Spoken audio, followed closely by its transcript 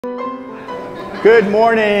Good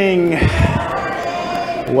morning.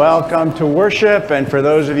 Welcome to worship, and for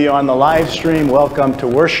those of you on the live stream, welcome to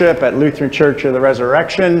worship at Lutheran Church of the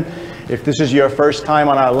Resurrection. If this is your first time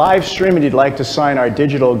on our live stream and you'd like to sign our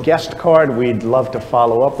digital guest card, we'd love to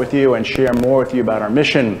follow up with you and share more with you about our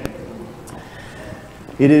mission.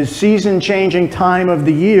 It is season-changing time of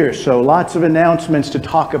the year, so lots of announcements to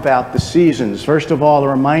talk about the seasons. First of all, a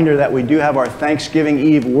reminder that we do have our Thanksgiving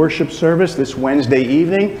Eve worship service this Wednesday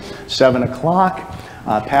evening, 7 o'clock.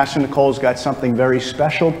 Pastor Nicole's got something very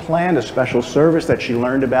special planned, a special service that she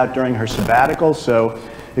learned about during her sabbatical, so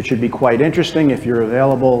it should be quite interesting if you're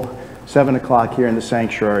available 7 o'clock here in the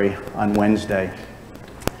sanctuary on Wednesday.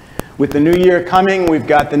 With the new year coming, we've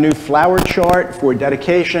got the new flower chart for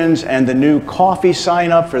dedications and the new coffee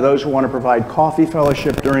sign-up for those who want to provide coffee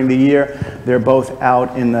fellowship during the year. They're both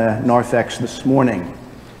out in the narthex this morning.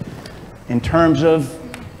 In terms of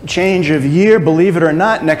change of year, believe it or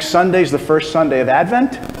not, next Sunday is the first Sunday of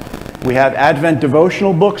Advent. We have Advent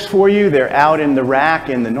devotional books for you. They're out in the rack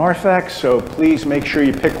in the narthex, so please make sure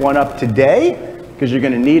you pick one up today because you're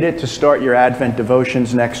going to need it to start your Advent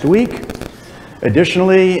devotions next week.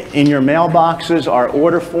 Additionally, in your mailboxes are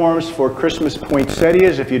order forms for Christmas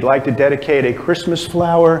poinsettias. If you'd like to dedicate a Christmas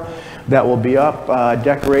flower, that will be up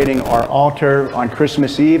decorating our altar on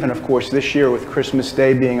Christmas Eve. And of course, this year with Christmas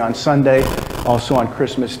Day being on Sunday, also on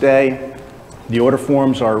Christmas Day, the order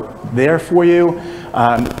forms are there for you.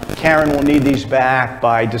 Karen will need these back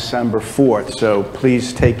by December 4th, so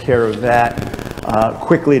please take care of that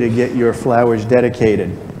quickly to get your flowers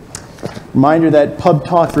dedicated. Reminder that Pub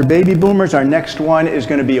Talk for Baby Boomers, our next one is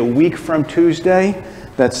going to be a week from Tuesday.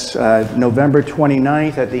 That's November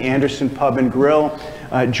 29th at the Anderson Pub and Grill.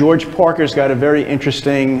 George Parker's got a very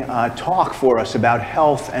interesting talk for us about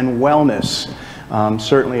health and wellness.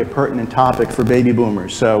 Certainly a pertinent topic for baby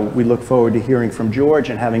boomers. So we look forward to hearing from George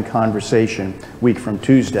and having conversation a week from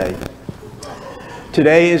Tuesday.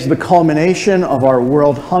 Today is the culmination of our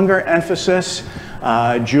World Hunger emphasis.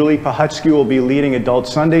 Julie Pahutsky will be leading Adult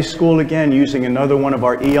Sunday School again, using another one of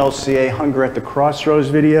our ELCA Hunger at the Crossroads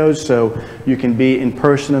videos, so you can be in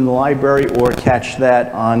person in the library or catch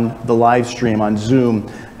that on the live stream on Zoom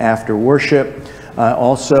after worship.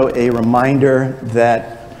 Also a reminder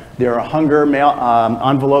that there are hunger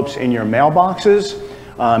envelopes in your mailboxes.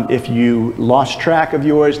 If you lost track of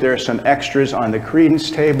yours, there are some extras on the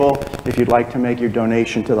credence table if you'd like to make your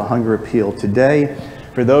donation to the Hunger Appeal today.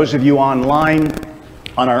 For those of you online,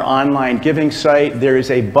 on our online giving site, there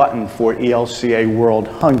is a button for ELCA World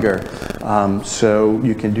Hunger, so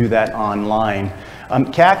you can do that online.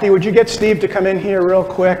 Kathy, would you get Steve to come in here real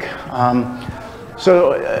quick?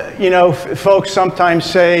 You know, folks sometimes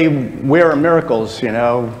say, where are miracles? You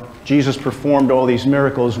know, Jesus performed all these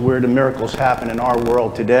miracles. Where do miracles happen in our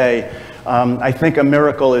world today? I think a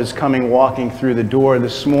miracle is coming walking through the door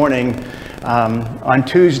this morning. On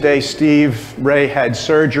Tuesday, Steve Ray had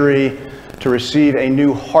surgery to receive a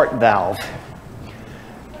new heart valve.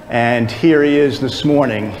 And here he is this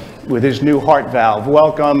morning with his new heart valve.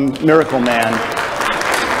 Welcome, Miracle Man.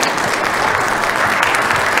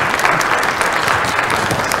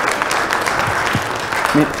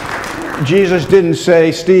 Jesus didn't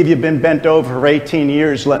say, Steve, you've been bent over for 18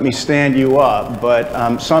 years, let me stand you up.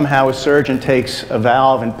 But somehow a surgeon takes a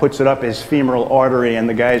valve and puts it up his femoral artery, and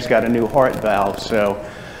the guy's got a new heart valve. So,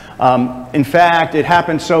 in fact, it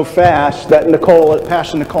happened so fast that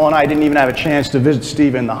Pastor Nicole and I didn't even have a chance to visit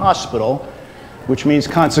Steve in the hospital, which means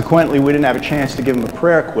consequently we didn't have a chance to give him a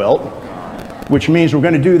prayer quilt, which means we're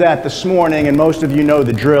going to do that this morning, and most of you know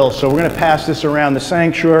the drill. So we're going to pass this around the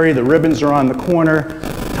sanctuary. The ribbons are on the corner.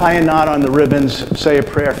 Tie a knot on the ribbons. Say a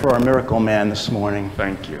prayer for our miracle man this morning.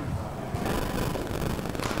 Thank you.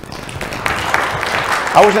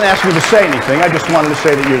 I wasn't asking you to say anything. I just wanted to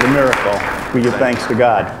say that you're the miracle. We give thanks to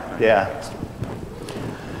God. Yeah.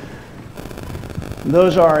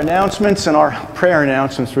 Those are our announcements and our prayer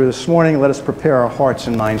announcements for this morning. Let us prepare our hearts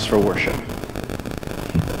and minds for worship.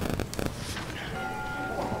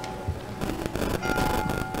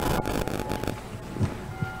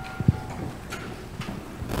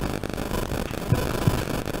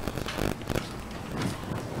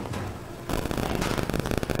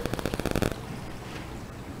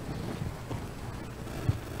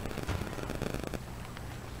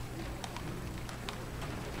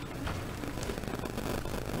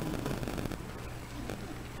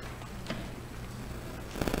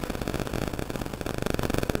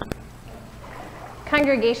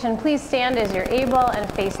 Congregation, please stand as you're able and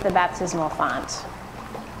face the baptismal font.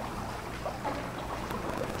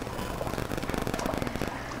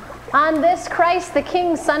 On this Christ the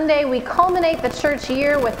King Sunday, we culminate the church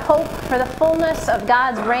year with hope for the fullness of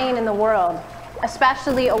God's reign in the world.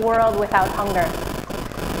 especially a world without hunger.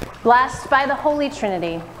 Blessed by the Holy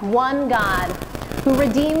Trinity, one God, who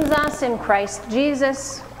redeems us in Christ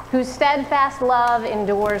Jesus, whose steadfast love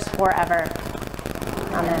endures forever.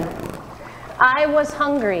 Amen. I was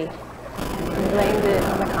hungry. We blamed it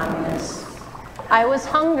on the communists. I was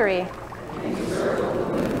hungry.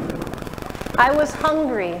 I was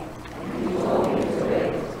hungry.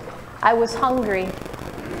 I was hungry.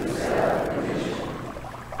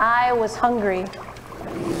 I was hungry.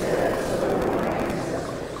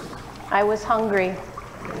 I was hungry.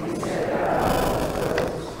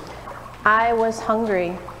 I was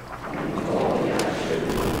hungry.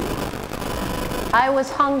 I was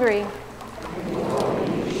hungry.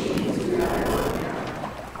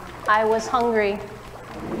 I was hungry.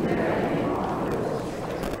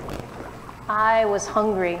 I was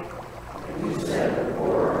hungry.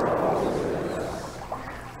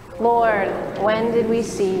 Lord, when did we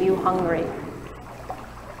see you hungry?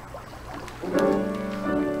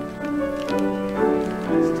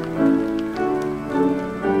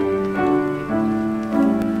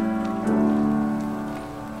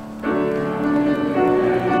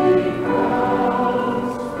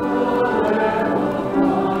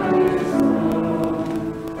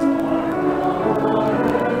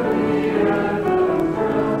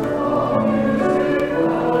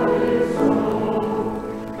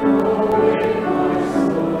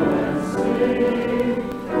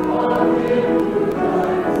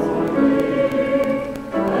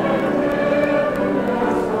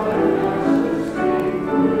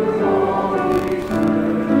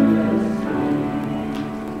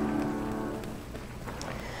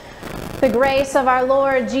 The grace of our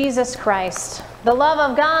Lord Jesus Christ, the love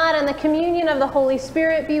of God, and the communion of the Holy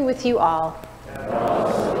Spirit be with you all. And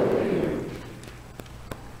also with you.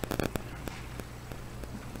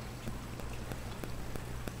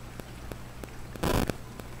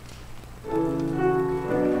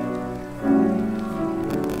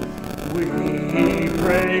 We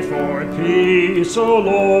pray for peace, O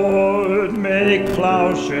Lord. Make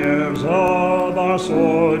plowshares of our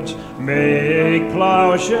swords. Make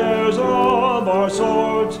plowshares of our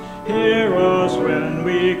swords. Hear us when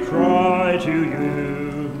we cry to you.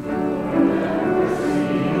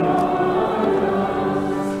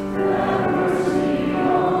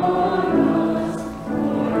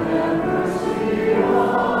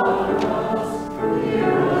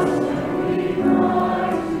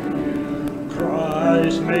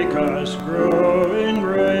 Make us grow in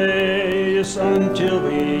grace until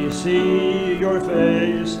we see your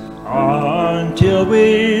face. Until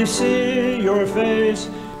we see your face,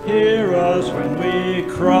 hear us when we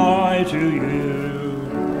cry to you.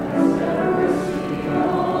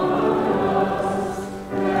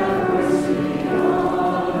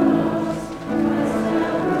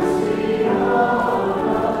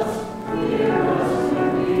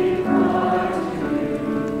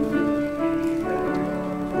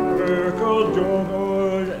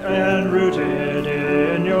 And rooted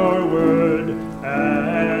in your word,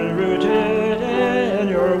 and rooted in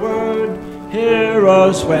your word, hear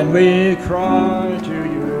us when we cry to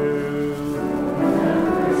you. Have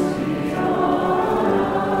mercy on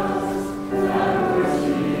us, have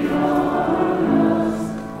mercy on us,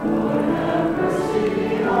 Lord, have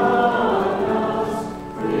mercy on us,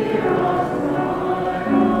 hear our cry.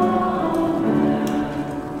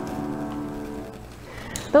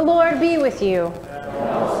 The Lord be with you.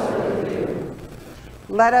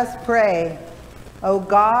 Let us pray. O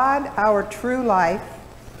God, our true life,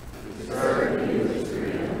 we serve you with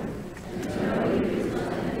freedom and know you is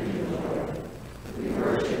nothing you, Lord. We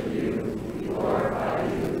worship you, we glorify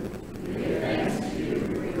you, we give thanks to you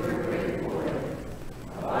for your great glory.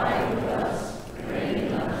 Abide with us,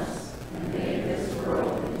 reign on us, and make this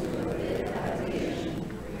world into a fit habitation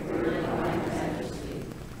for your divine majesty.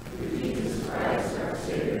 Through Jesus Christ, our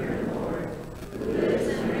Savior and Lord, who lives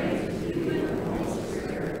and reigns with you in the Holy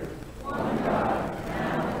Spirit, one God,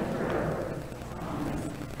 now and forever. Amen.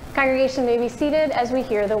 Congregation may be seated as we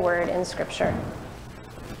hear the word in Scripture.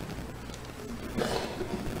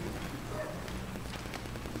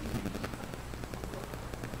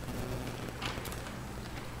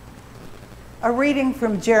 a reading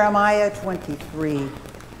from Jeremiah 23,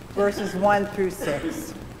 verses 1 through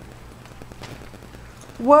 6.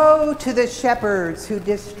 Woe to the shepherds who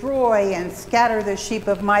destroy and scatter the sheep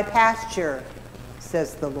of my pasture,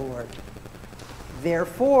 says the Lord.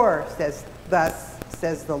 Therefore, thus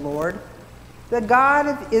says the Lord, the God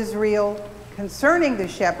of Israel, concerning the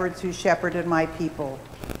shepherds who shepherded my people.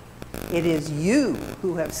 It is you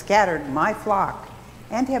who have scattered my flock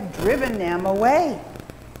and have driven them away,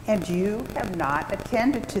 and you have not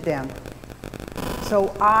attended to them.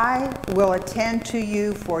 So I will attend to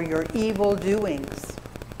you for your evil doings,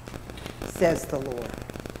 says the Lord.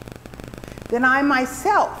 Then I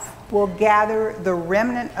myself will gather the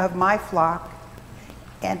remnant of my flock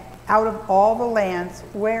and out of all the lands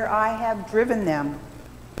where I have driven them,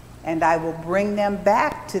 and I will bring them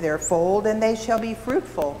back to their fold, and they shall be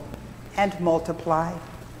fruitful and multiply.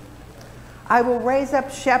 I will raise up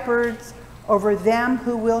shepherds over them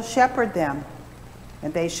who will shepherd them,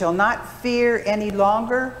 and they shall not fear any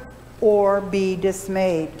longer or be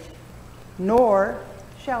dismayed, nor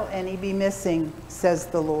shall any be missing, says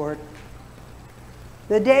the Lord.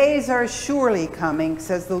 The days are surely coming,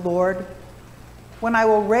 says the Lord, when I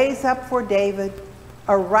will raise up for David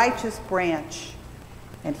a righteous branch,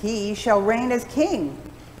 and he shall reign as king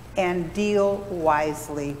and deal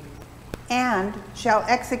wisely, and shall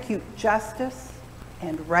execute justice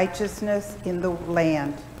and righteousness in the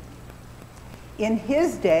land. In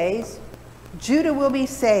his days, Judah will be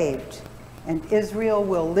saved, and Israel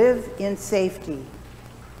will live in safety.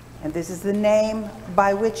 And this is the name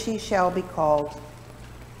by which he shall be called.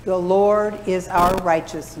 The Lord is our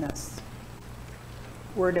righteousness.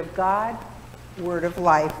 Word of God, word of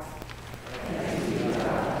life.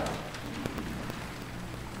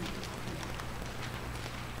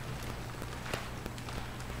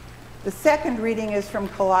 The second reading is from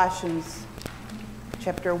Colossians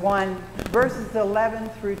chapter 1, verses 11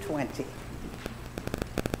 through 20.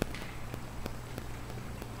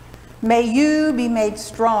 May you be made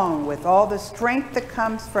strong with all the strength that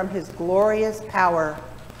comes from his glorious power,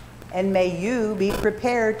 and may you be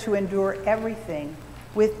prepared to endure everything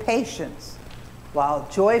with patience, while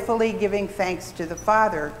joyfully giving thanks to the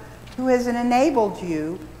Father, who has enabled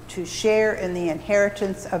you to share in the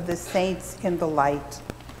inheritance of the saints in the light.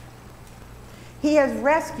 He has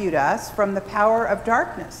rescued us from the power of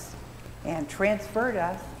darkness and transferred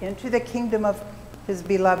us into the kingdom of his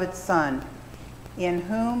beloved Son, in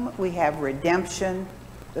whom we have redemption,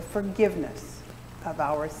 the forgiveness of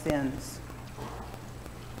our sins.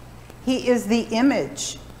 He is the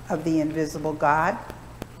image of the invisible God,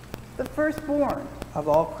 the firstborn of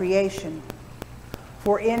all creation.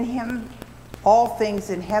 For in him all things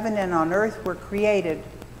in heaven and on earth were created,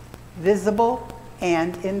 visible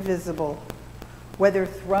and invisible, whether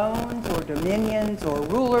thrones or dominions or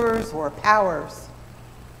rulers or powers.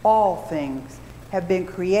 All things have been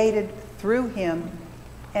created through him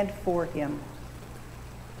and for him.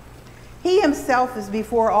 He himself is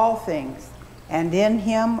before all things, and in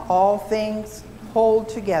him all things hold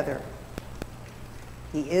together.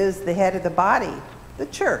 He is the head of the body, the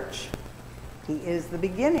church. He is the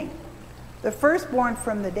beginning, the firstborn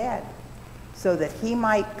from the dead, so that he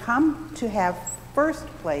might come to have first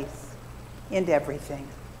place in everything.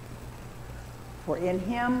 For in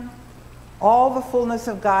him all the fullness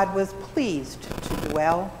of God was pleased to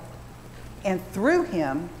dwell, and through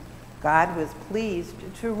him God was pleased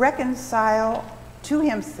to reconcile to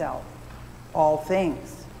himself all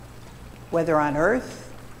things, whether on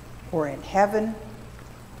earth or in heaven,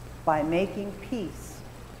 by making peace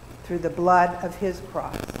through the blood of his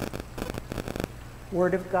cross.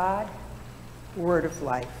 Word of God, word of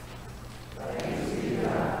life. Thanks be to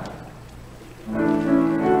God.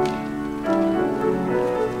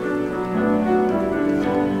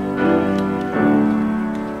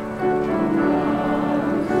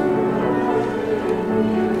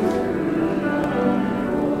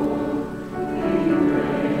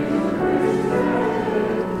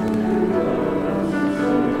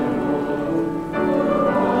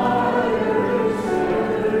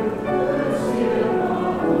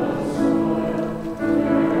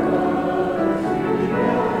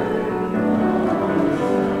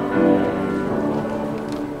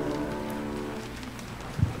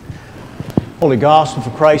 Holy Gospel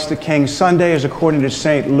for Christ the King, Sunday is according to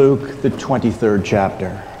St. Luke, the 23rd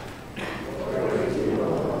chapter.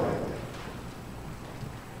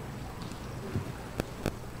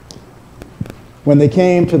 When they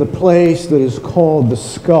came to the place that is called the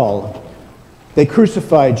Skull, they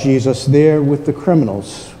crucified Jesus there with the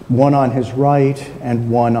criminals, one on his right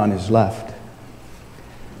and one on his left.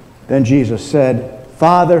 Then Jesus said,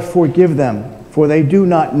 "Father, forgive them, for they do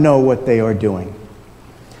not know what they are doing."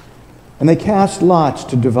 And they cast lots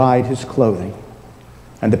to divide his clothing.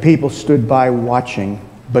 And the people stood by watching,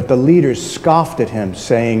 but the leaders scoffed at him,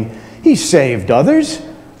 saying, "He saved others.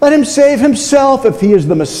 Let him save himself if he is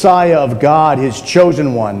the Messiah of God, his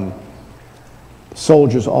chosen one." The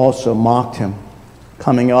soldiers also mocked him,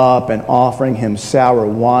 coming up and offering him sour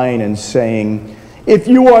wine and saying, "If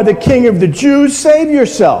you are the king of the Jews, save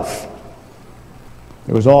yourself."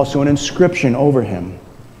 There was also an inscription over him,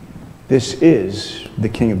 "This is the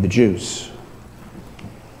King of the Jews."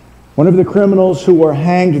 One of the criminals who were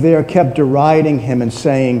hanged there kept deriding him and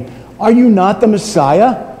saying, "Are you not the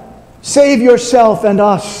Messiah? Save yourself and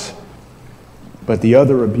us." But the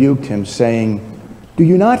other rebuked him, saying, "Do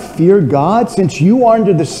you not fear God, since you are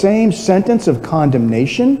under the same sentence of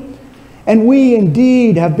condemnation? And we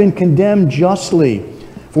indeed have been condemned justly,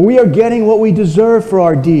 for we are getting what we deserve for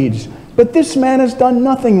our deeds. But this man has done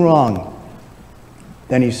nothing wrong."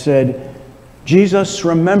 Then he said, "Jesus,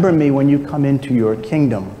 remember me when you come into your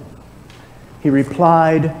kingdom." He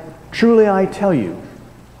replied, "Truly I tell you,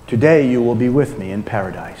 today you will be with me in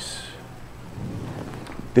paradise."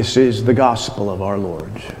 This is the gospel of our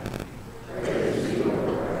Lord.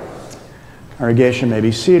 Congregation may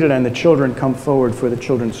be seated, and the children come forward for the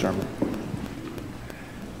children's sermon.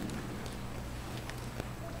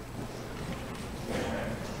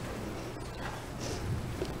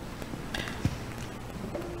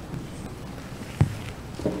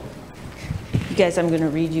 You guys, I'm going to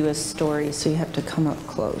read you a story, so you have to come up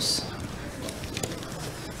close.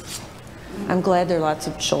 I'm glad there are lots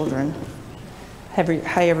of children.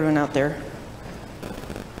 Hi, everyone out there.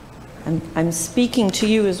 I'm speaking to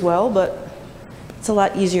you as well, but it's a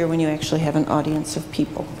lot easier when you actually have an audience of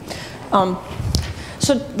people.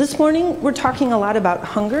 So this morning, we're talking a lot about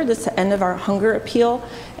hunger. This is the end of our hunger appeal.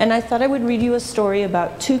 And I thought I would read you a story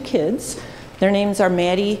about two kids. Their names are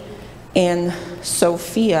Maddie and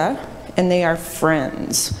Sophia, and they are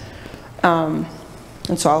friends. And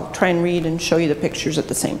so I'll try and read and show you the pictures at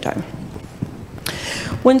the same time.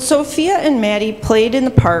 When Sophia and Maddie played in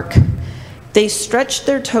the park, they stretched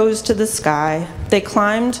their toes to the sky. They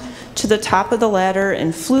climbed to the top of the ladder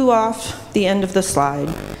and flew off the end of the slide.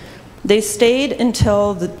 They stayed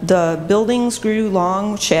until the buildings grew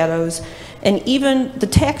long shadows, and even the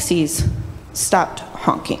taxis stopped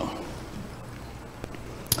honking.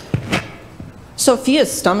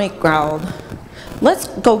 Sophia's stomach growled. "Let's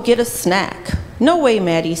go get a snack." "No way,"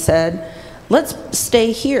 Maddie said. "Let's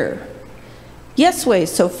stay here." "Yes way,"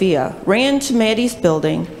 Sophia ran to Maddie's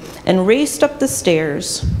building and raced up the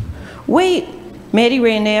stairs. "Wait," Maddie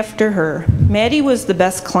ran after her. Maddie was the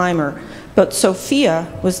best climber, but Sophia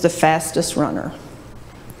was the fastest runner.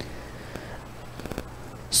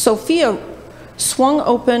 Sophia swung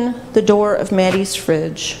open the door of Maddie's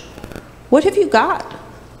fridge. "What have you got?"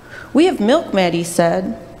 "We have milk," Maddie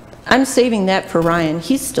said. "I'm saving that for Ryan.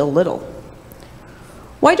 He's still little."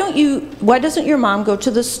 Why doesn't your mom go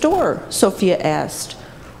to the store?" Sophia asked.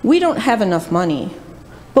 "We don't have enough money."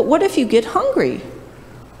 "But what if you get hungry?"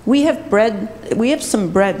 We have some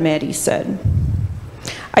bread," Maddie said.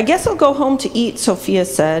 "I guess I'll go home to eat," Sophia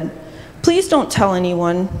said. "Please don't tell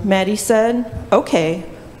anyone," Maddie said. "Okay,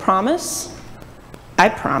 promise?" "I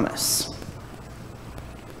promise."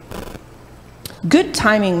 "Good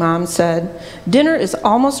timing," Mom said. "Dinner is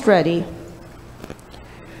almost ready."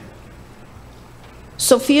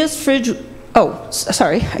 Sophia's fridge,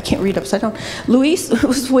 sorry, I can't read upside down. Luis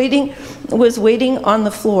was waiting on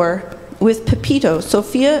the floor with Pepito.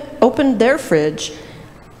 Sophia opened their fridge.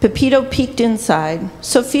 Pepito peeked inside.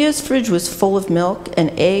 Sophia's fridge was full of milk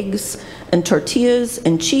and eggs and tortillas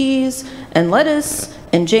and cheese and lettuce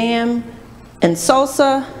and jam and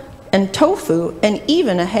salsa and tofu and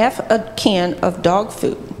even a half a can of dog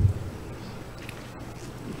food.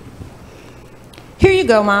 "Here you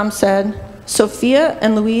go," Mom said. Sophia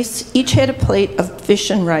and Luis each had a plate of fish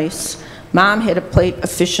and rice. Mom had a plate of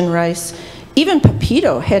fish and rice. Even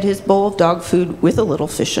Pepito had his bowl of dog food with a little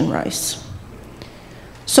fish and rice.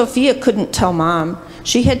 Sophia couldn't tell Mom.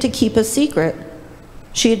 She had to keep a secret.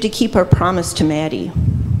 She had to keep her promise to Maddie.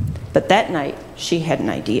 But that night, she had an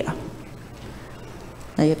idea.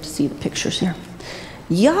 Now you have to see the pictures here.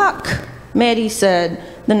 "Yuck," Maddie said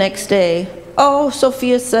the next day. "Oh,"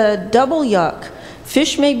 Sophia said, "double yuck.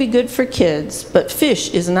 Fish may be good for kids, but fish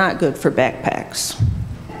is not good for backpacks."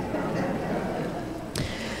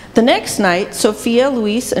 The next night, Sophia,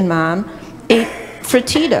 Luis, and Mom ate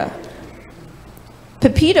frittata.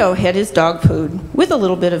 Pepito had his dog food with a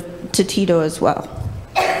little bit of Totito as well.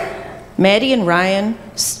 Maddie and Ryan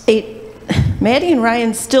still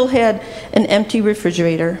had an empty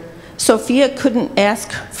refrigerator. Sophia couldn't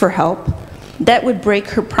ask for help. That would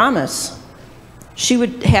break her promise. She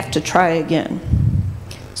would have to try again.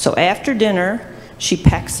 So after dinner, she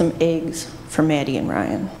packed some eggs for Maddie and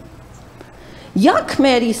Ryan. "Yuck,"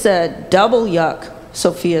 Maddie said. "Double yuck,"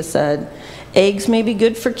 Sophia said. "Eggs may be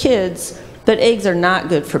good for kids, but eggs are not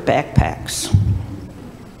good for backpacks."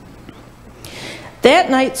 That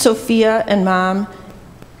night, Sophia and Mom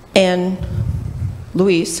and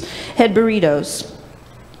Luis had burritos.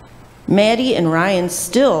 Maddie and Ryan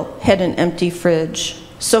still had an empty fridge.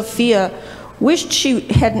 Sophia wished she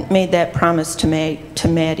hadn't made that promise to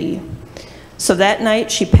Maddie. So that night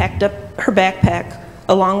she packed up her backpack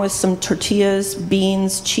along with some tortillas,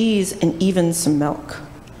 beans, cheese, and even some milk.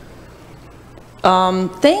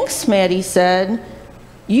 Thanks, Maddie said.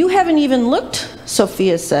 You haven't even looked,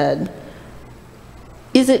 Sophia said.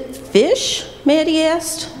 Is it fish? Maddie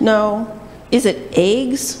asked. No. Is it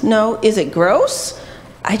eggs? No. Is it gross?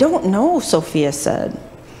 I don't know, Sophia said.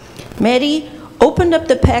 Maddie opened up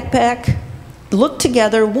the backpack, looked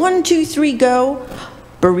together, 1, 2, 3, go.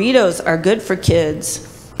 Burritos are good for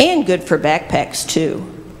kids and good for backpacks too.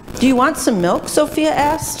 Do you want some milk? Sophia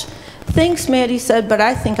asked. Thanks, Maddie said, but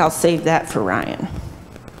I think I'll save that for Ryan.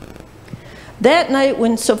 That night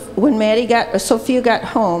when Sophia got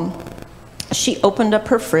home, she opened up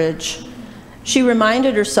her fridge. She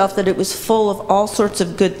reminded herself that it was full of all sorts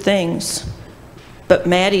of good things. But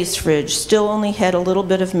Maddie's fridge still only had a little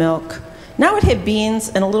bit of milk. Now it had beans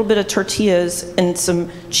and a little bit of tortillas and some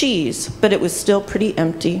cheese, but it was still pretty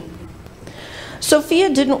empty. Sophia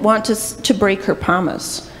didn't want to break her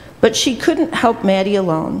promise, but she couldn't help Maddie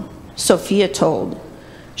alone, Sophia told.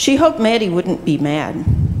 She hoped Maddie wouldn't be mad.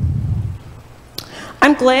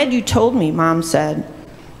 I'm glad you told me, Mom said.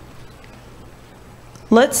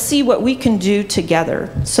 Let's see what we can do together.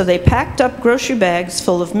 So they packed up grocery bags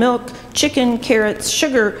full of milk, chicken, carrots,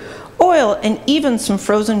 sugar, oil, and even some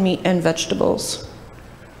frozen meat and vegetables.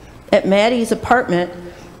 At Maddie's apartment,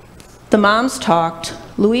 the moms talked,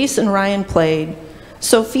 Luis and Ryan played.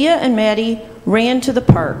 Sophia and Maddie ran to the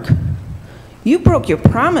park. You broke your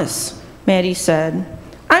promise, Maddie said.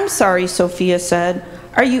 I'm sorry, Sophia said.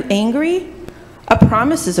 Are you angry? A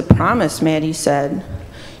promise is a promise, Maddie said.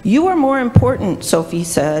 You are more important, Sophie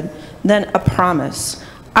said, than a promise.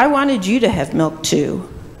 I wanted you to have milk too.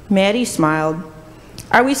 Maddie smiled.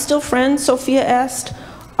 Are we still friends? Sophia asked.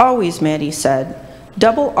 Always, Maddie said.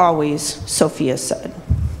 Double always, Sophia said.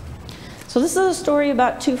 So this is a story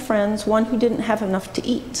about two friends, one who didn't have enough to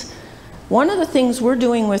eat. One of the things we're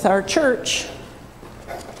doing with our church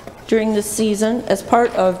during this season, as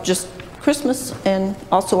part of just Christmas and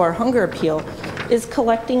also our hunger appeal, is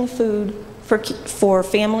collecting food for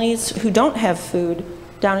families who don't have food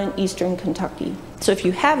down in eastern Kentucky. So if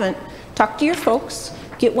you haven't, talk to your folks.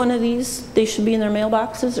 Get one of these. They should be in their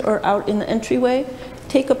mailboxes or out in the entryway.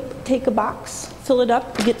 Take a box, fill it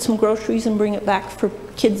up, get some groceries, and bring it back for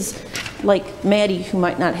kids like Maddie who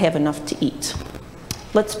might not have enough to eat.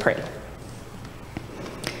 Let's pray.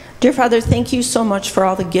 Dear Father, thank you so much for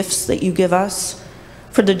all the gifts that you give us,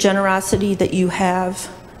 for the generosity that you have.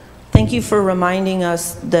 Thank you for reminding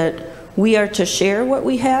us that we are to share what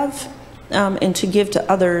we have and to give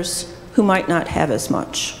to others who might not have as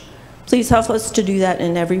much. Please help us to do that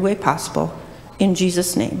in every way possible. In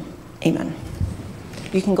Jesus' name, amen.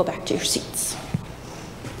 You can go back to your seats.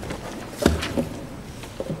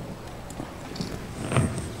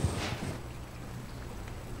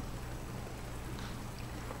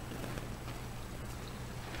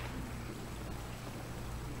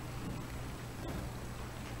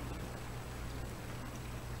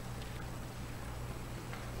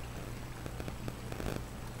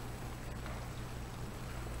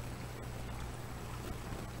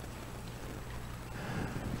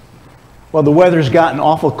 Well, the weather's gotten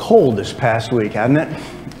awful cold this past week, hasn't it?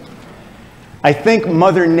 I think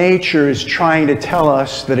Mother Nature is trying to tell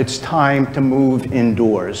us that it's time to move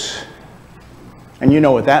indoors. And you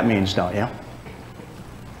know what that means, don't you?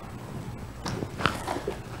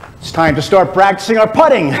 It's time to start practicing our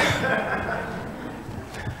putting.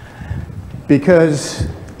 Because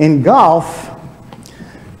in golf,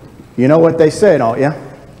 you know what they say, don't you?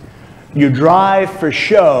 You drive for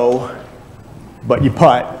show, but you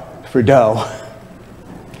putt for dough.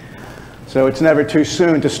 So it's never too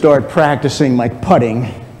soon to start practicing my putting.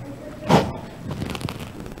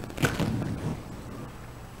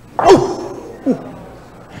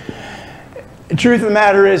 The truth of the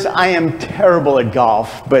matter is I am terrible at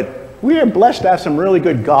golf, but we are blessed to have some really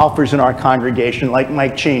good golfers in our congregation like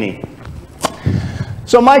Mike Cheney.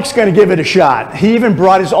 So Mike's going to give it a shot. He even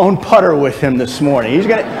brought his own putter with him this morning. He's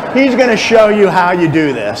going to show you how you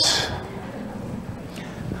do this.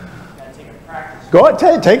 Go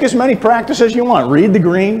ahead, take as many practice as you want. Read the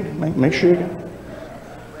green. Make sure you go.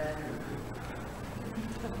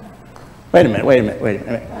 Wait a minute.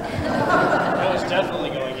 It was definitely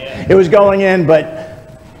going in. It was going in,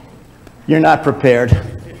 but you're not prepared.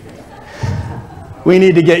 We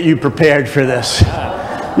need to get you prepared for this.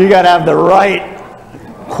 You got to have the right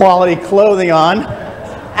quality clothing on.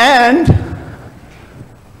 And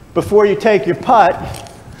before you take your putt,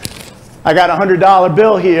 I got a $100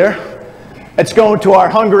 bill here. It's going to our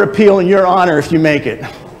hunger appeal in your honor if you make it.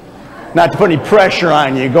 Not to put any pressure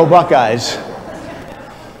on you. Go Buckeyes.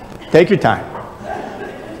 Take your time.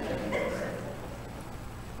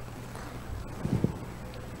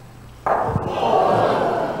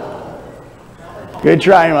 Good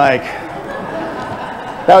try, Mike.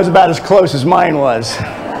 That was about as close as mine was.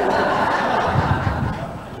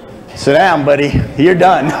 Sit down, buddy. You're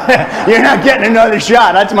done. You're not getting another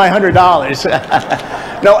shot. That's my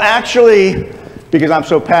 $100. No, actually, because I'm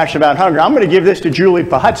so passionate about hunger, I'm going to give this to Julie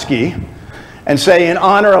Pahutsky and say, in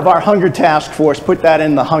honor of our hunger task force, put that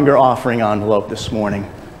in the hunger offering envelope this morning.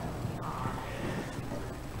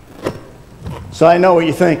 So I know what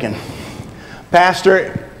you're thinking.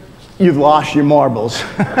 Pastor, you've lost your marbles.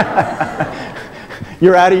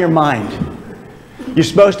 You're out of your mind. You're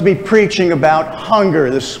supposed to be preaching about hunger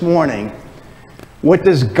this morning. What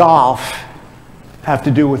does golf have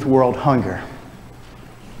to do with world hunger?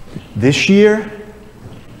 This year,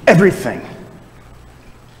 everything.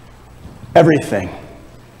 Everything.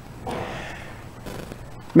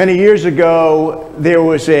 Many years ago, there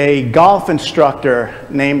was a golf instructor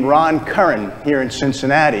named Ron Curran here in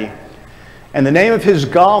Cincinnati, and the name of his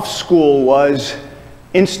golf school was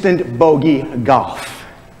Instant Bogey Golf.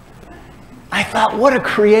 I thought, what a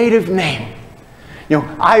creative name. You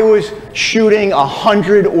know, I was shooting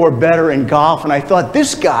 100 or better in golf, and I thought,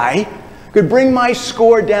 this guy could bring my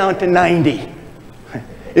score down to 90.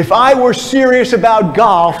 If I were serious about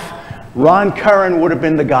golf, Ron Curran would have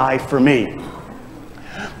been the guy for me.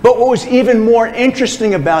 But what was even more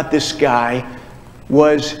interesting about this guy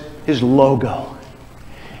was his logo.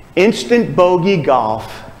 Instant Bogey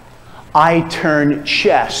Golf, I turn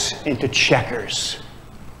chess into checkers.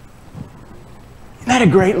 Isn't that a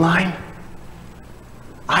great line?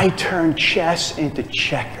 I turn chess into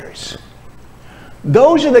checkers.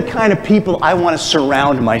 Those are the kind of people I want to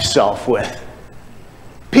surround myself with.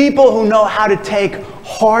 People who know how to take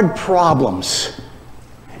hard problems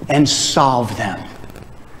and solve them.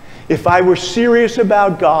 If I were serious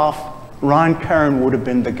about golf, Ron Curran would have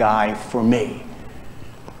been the guy for me.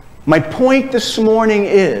 My point this morning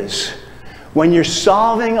is, when you're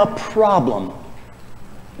solving a problem,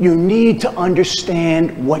 you need to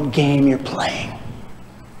understand what game you're playing.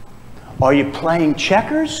 Are you playing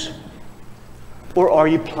checkers, or are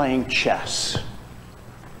you playing chess?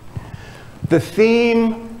 The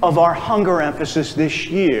theme of our hunger emphasis this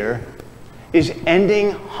year is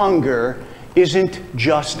ending hunger isn't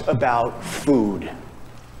just about food.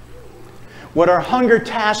 What our hunger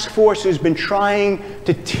task force has been trying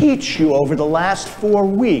to teach you over the last 4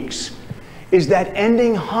 weeks is that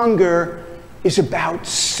ending hunger is about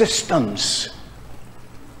systems.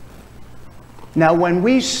 Now, when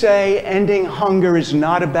we say ending hunger is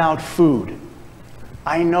not about food,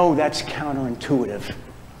 I know that's counterintuitive.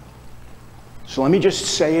 So let me just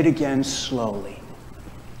say it again slowly.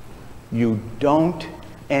 You don't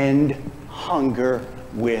end hunger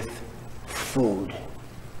with food.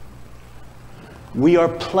 We are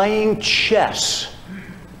playing chess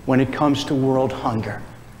when it comes to world hunger.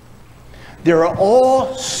 There are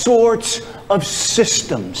all sorts of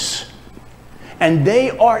systems, and they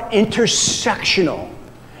are intersectional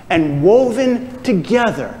and woven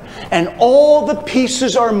together, and all the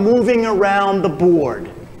pieces are moving around the board.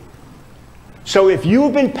 So if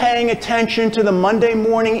you've been paying attention to the Monday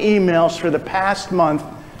morning emails for the past month,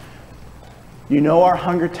 you know our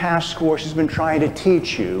hunger task force has been trying to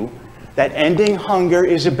teach you that ending hunger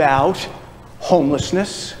is about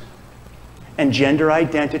homelessness and gender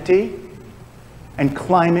identity and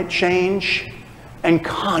climate change and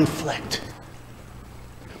conflict.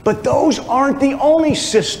 But those aren't the only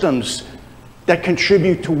systems that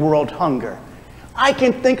contribute to world hunger. I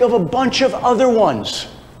can think of a bunch of other ones.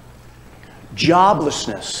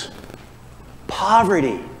 Joblessness,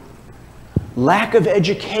 poverty, lack of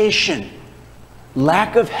education,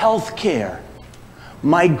 lack of health care,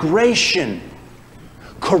 migration,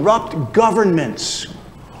 corrupt governments.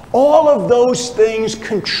 All of those things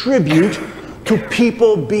contribute to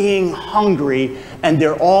people being hungry, and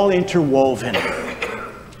they're all interwoven.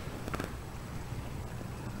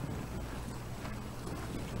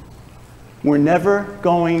 We're never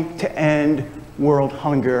going to end world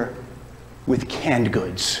hunger with canned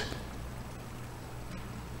goods.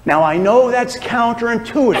 Now, I know that's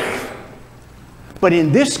counterintuitive, but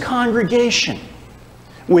in this congregation,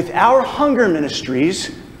 with our hunger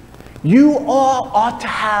ministries, you all ought to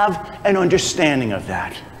have an understanding of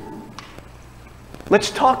that. Let's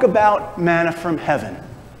talk about manna from heaven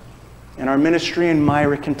and our ministry in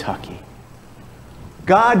Myra, Kentucky.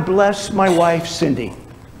 God bless my wife, Cindy.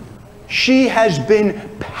 She has been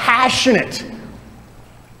passionate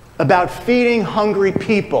about feeding hungry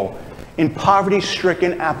people in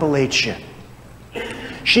poverty-stricken Appalachia.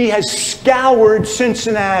 She has scoured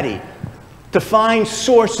Cincinnati to find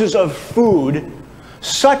sources of food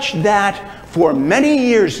such that for many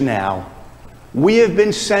years now, we have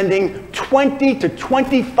been sending 20 to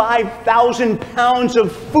 25,000 pounds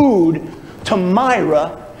of food to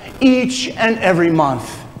Myra each and every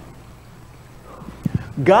month.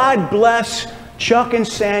 God bless Chuck and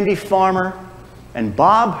Sandy Farmer, and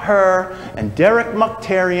Bob Herr, and Derek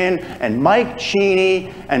Muktarian, and Mike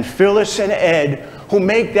Cheney, and Phyllis and Ed, who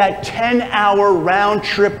make that 10-hour round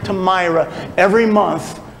trip to Myra every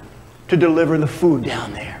month to deliver the food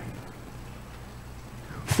down there.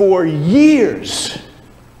 For years,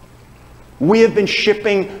 we have been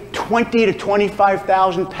shipping 20 to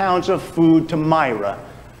 25,000 pounds of food to Myra.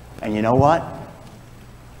 And you know what?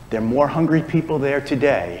 There are more hungry people there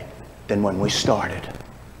today than when we started.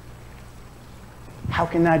 How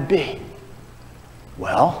can that be?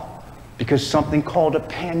 Well, because something called a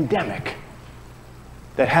pandemic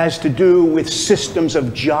that has to do with systems of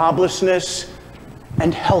joblessness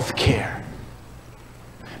and health care.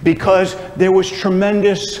 Because there was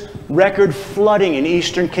tremendous record flooding in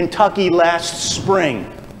eastern Kentucky last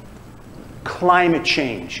spring. Climate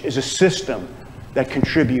change is a system that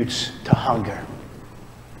contributes to hunger.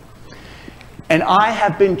 And I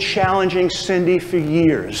have been challenging Cindy for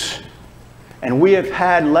years. And we have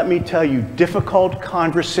had, let me tell you, difficult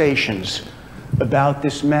conversations about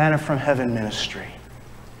this manna from heaven ministry.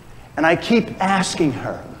 And I keep asking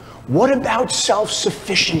her, what about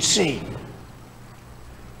self-sufficiency?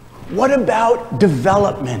 What about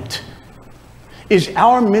development? Is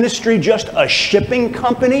our ministry just a shipping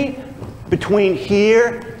company between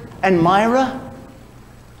here and Myra?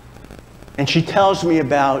 And she tells me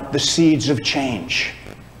about the seeds of change,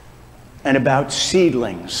 and about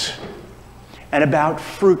seedlings, and about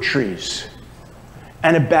fruit trees,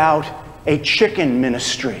 and about a chicken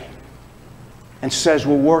ministry, and says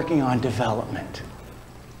we're working on development.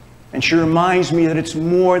 And she reminds me that it's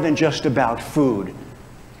more than just about food.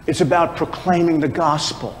 It's about proclaiming the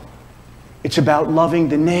gospel. It's about loving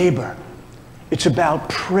the neighbor. It's about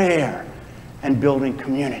prayer and building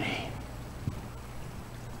community.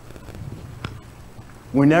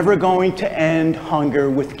 We're never going to end hunger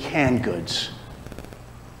with canned goods.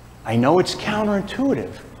 I know it's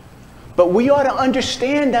counterintuitive, but we ought to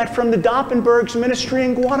understand that from the Doppenberg's ministry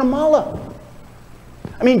in Guatemala.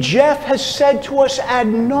 I mean, Jeff has said to us ad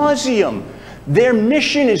nauseum, their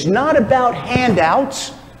mission is not about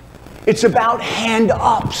handouts, it's about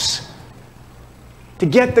hand-ups. To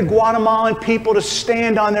get the Guatemalan people to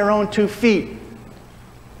stand on their own 2 feet.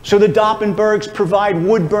 So the Doppenbergs provide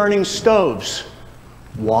wood-burning stoves.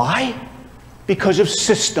 Why? Because of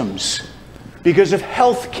systems, because of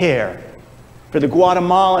health care for the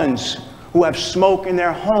Guatemalans who have smoke in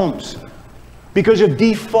their homes, because of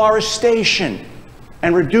deforestation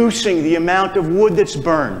and reducing the amount of wood that's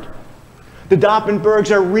burned. The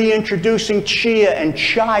Doppenbergs are reintroducing chia and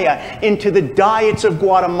chaya into the diets of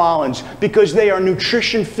Guatemalans because they are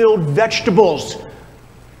nutrition-filled vegetables.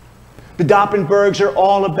 The Doppenbergs are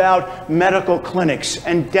all about medical clinics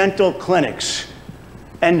and dental clinics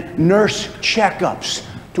and nurse checkups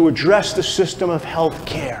to address the system of health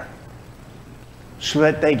care so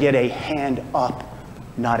that they get a hand up,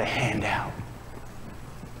 not a handout.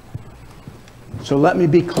 So let me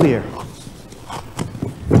be clear.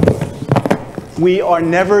 We are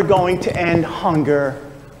never going to end hunger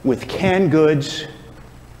with canned goods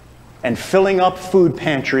and filling up food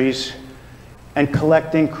pantries and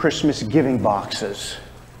collecting Christmas giving boxes.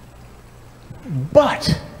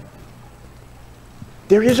 But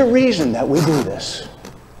there is a reason that we do this.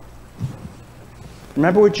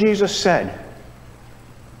 Remember what Jesus said.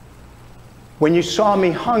 When you saw me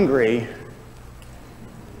hungry,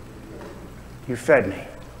 you fed me.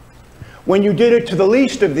 When you did it to the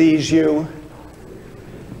least of these, you...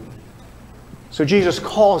 So Jesus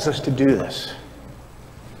calls us to do this.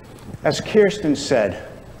 As Kirsten said,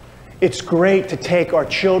 it's great to take our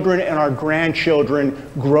children and our grandchildren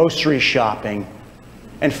grocery shopping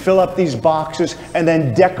and fill up these boxes and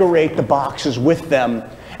then decorate the boxes with them.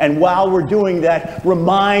 And while we're doing that,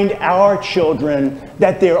 remind our children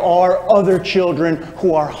that there are other children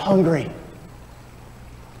who are hungry.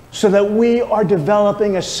 So that we are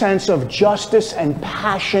developing a sense of justice and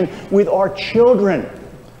passion with our children.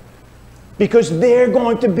 Because they're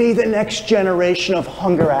going to be the next generation of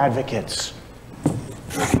hunger advocates.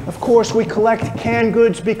 Of course, we collect canned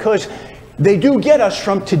goods because they do get us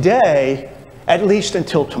from today, at least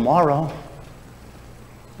until tomorrow.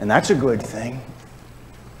 And that's a good thing.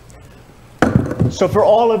 So for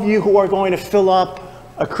all of you who are going to fill up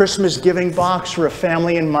a Christmas giving box for a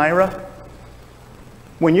family in Myra,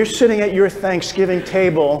 when you're sitting at your Thanksgiving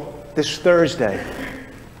table this Thursday,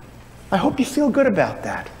 I hope you feel good about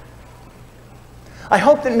that. I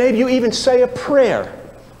hope that maybe you even say a prayer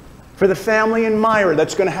for the family in Myra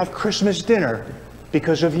that's going to have Christmas dinner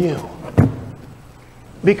because of you.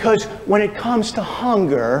 Because when it comes to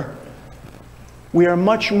hunger, we are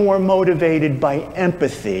much more motivated by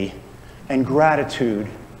empathy and gratitude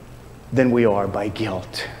than we are by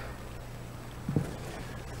guilt.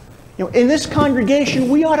 You know, in this congregation,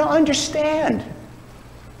 we ought to understand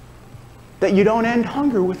that you don't end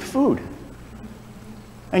hunger with food.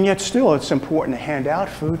 And yet still, it's important to hand out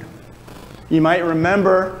food. You might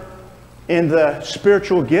remember in the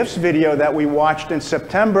spiritual gifts video that we watched in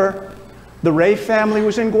September, the Ray family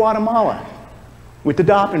was in Guatemala with the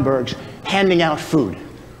Doppenbergs handing out food.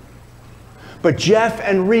 But Jeff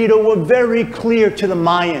and Rita were very clear to the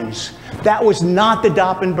Mayans. That was not the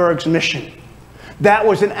Doppenbergs' mission. That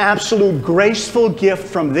was an absolute graceful gift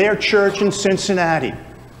from their church in Cincinnati.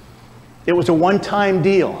 It was a one-time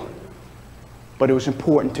deal, but it was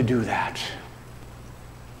important to do that.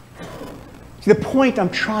 The point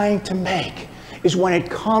I'm trying to make is when it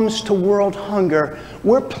comes to world hunger,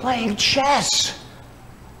 we're playing chess,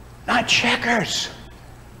 not checkers.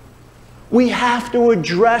 We have to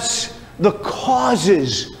address the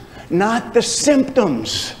causes, not the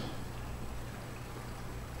symptoms.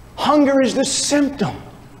 Hunger is the symptom.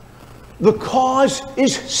 The cause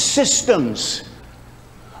is systems.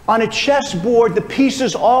 On a chessboard, the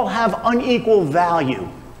pieces all have unequal value.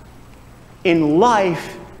 In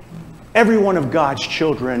life, every one of God's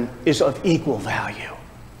children is of equal value.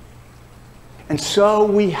 And so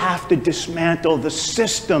we have to dismantle the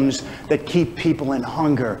systems that keep people in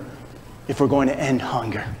hunger if we're going to end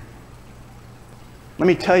hunger. Let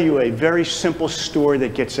me tell you a very simple story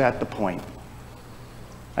that gets at the point.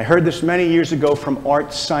 I heard this many years ago from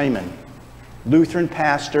Art Simon, Lutheran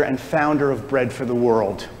pastor and founder of Bread for the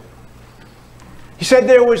World. He said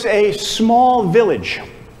there was a small village,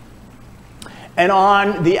 and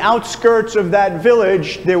on the outskirts of that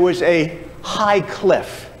village there was a high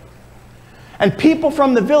cliff. And people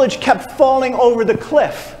from the village kept falling over the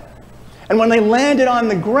cliff. And when they landed on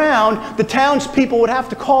the ground, the townspeople would have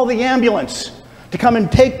to call the ambulance to come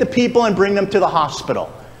and take the people and bring them to the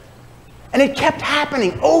hospital. And it kept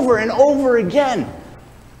happening over and over again.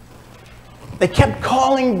 They kept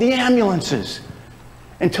calling the ambulances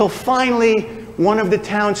until finally one of the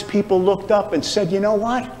townspeople looked up and said, "You know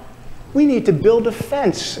what? We need to build a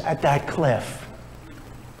fence at that cliff.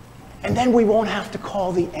 And then we won't have to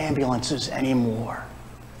call the ambulances anymore."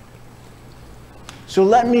 So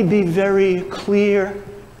let me be very clear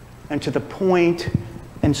and to the point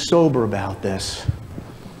and sober about this.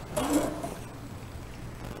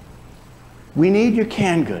 We need your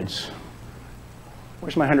canned goods.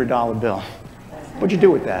 Where's my $100 bill? What'd you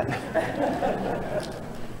do with that?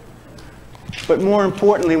 But more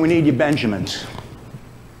importantly, we need your Benjamins.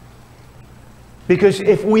 Because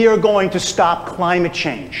if we are going to stop climate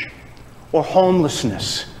change or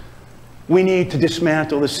homelessness, we need to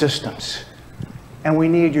dismantle the systems. And we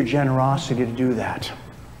need your generosity to do that.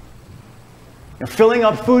 Now, filling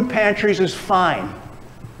up food pantries is fine.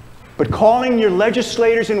 But calling your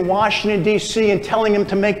legislators in Washington, D.C. and telling them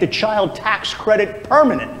to make the child tax credit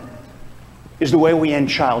permanent is the way we end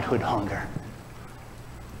childhood hunger.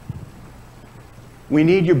 We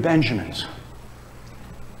need your Benjamins.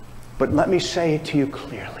 But let me say it to you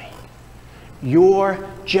clearly. Your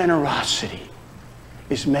generosity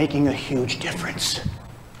is making a huge difference.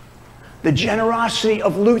 The generosity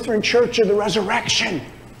of Lutheran Church of the Resurrection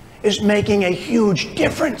is making a huge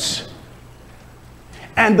difference.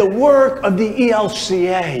 And the work of the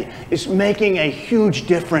ELCA is making a huge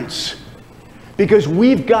difference. Because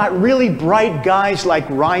we've got really bright guys like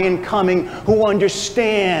Ryan Cumming who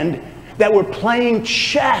understand that we're playing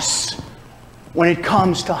chess when it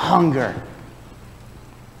comes to hunger.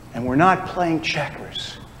 And we're not playing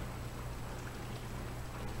checkers.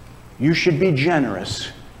 You should be generous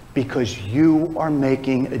because you are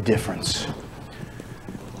making a difference.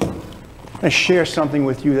 I'm going to share something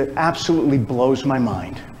with you that absolutely blows my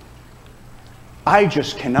mind. I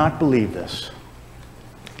just cannot believe this.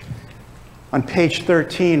 On page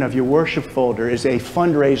 13 of your worship folder is a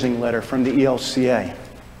fundraising letter from the ELCA.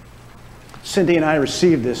 Cindy and I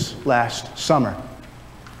received this last summer.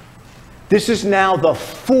 This is now the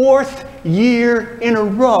 4th year in a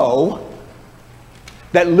row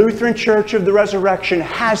that Lutheran Church of the Resurrection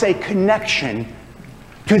has a connection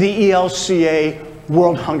to the ELCA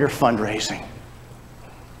World Hunger Fundraising.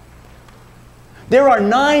 There are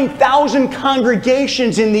 9,000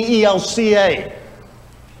 congregations in the ELCA.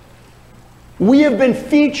 We have been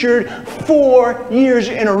featured 4 years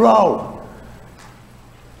in a row.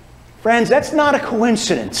 Friends, that's not a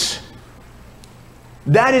coincidence.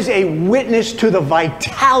 That is a witness to the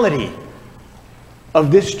vitality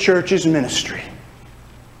of this church's ministry.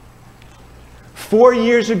 4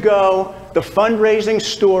 years ago, the fundraising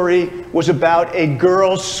story was about a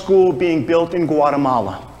girls' school being built in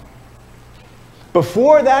Guatemala.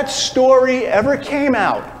 Before that story ever came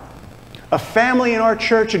out, a family in our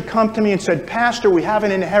church had come to me and said, "Pastor, we have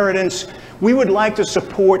an inheritance. We would like to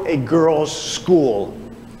support a girls' school.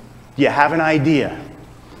 Do you have an idea?"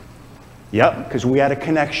 Yep, because we had a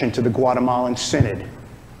connection to the Guatemalan Synod.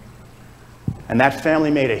 And that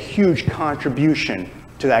family made a huge contribution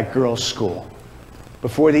to that girls' school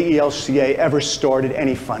before the ELCA ever started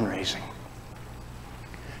any fundraising.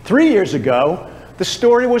 3 years ago, the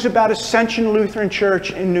story was about Ascension Lutheran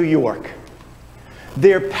Church in New York.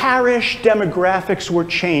 Their parish demographics were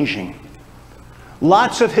changing.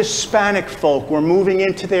 Lots of Hispanic folk were moving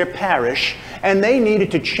into their parish, and they needed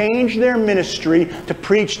to change their ministry to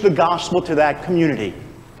preach the gospel to that community.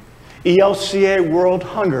 ELCA World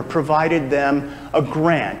Hunger provided them a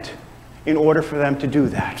grant in order for them to do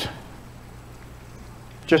that.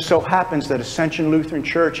 Just so happens that Ascension Lutheran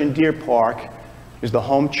Church in Deer Park is the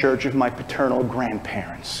home church of my paternal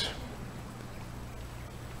grandparents.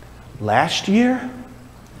 Last year,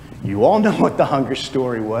 you all know what the hunger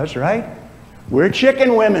story was, right? We're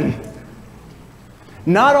chicken women.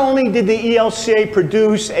 Not only did the ELCA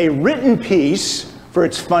produce a written piece for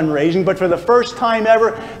its fundraising, but for the first time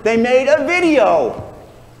ever, they made a video.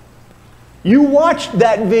 You watched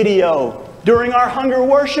that video during our hunger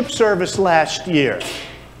worship service last year.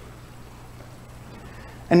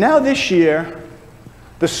 And now this year,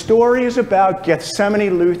 the story is about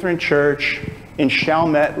Gethsemane Lutheran Church in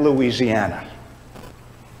Chalmette, Louisiana.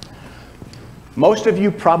 Most of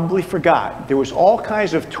you probably forgot there was all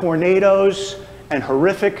kinds of tornadoes and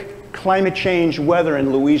horrific climate change weather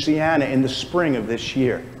in Louisiana in the spring of this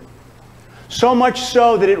year. So much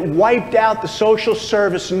so that it wiped out the social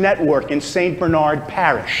service network in St. Bernard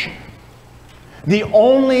Parish. The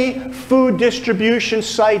only food distribution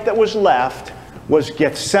site that was left was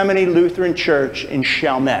Gethsemane Lutheran Church in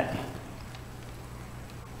Chalmette.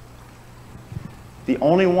 The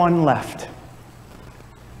only one left.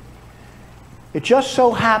 It just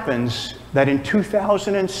so happens that in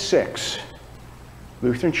 2006,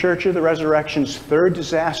 Lutheran Church of the Resurrection's third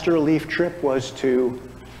disaster relief trip was to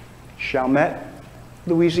Chalmette,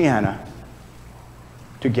 Louisiana,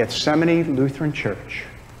 to Gethsemane Lutheran Church.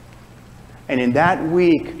 And in that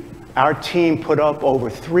week, our team put up over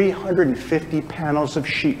 350 panels of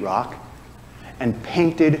sheetrock and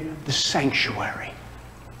painted the sanctuary.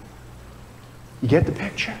 You get the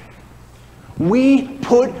picture? We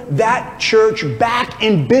put that church back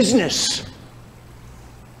in business.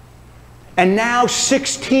 And now,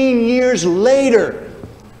 16 years later,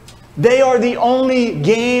 they are the only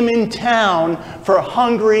game in town for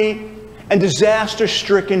hungry and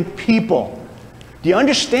disaster-stricken people. Do you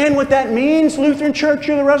understand what that means, Lutheran Church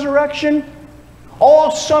of the Resurrection?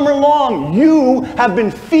 All summer long, you have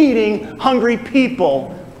been feeding hungry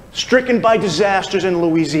people stricken by disasters in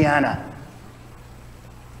Louisiana.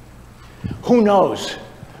 Who knows?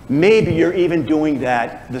 Maybe you're even doing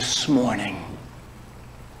that this morning.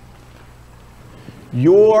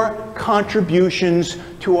 Your contributions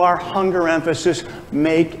to our hunger emphasis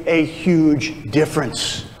make a huge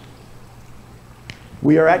difference.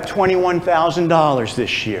 We are at $21,000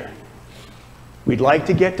 this year. We'd like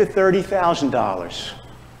to get to $30,000.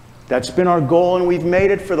 That's been our goal, and we've made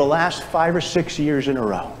it for the last 5 or 6 years in a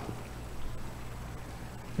row.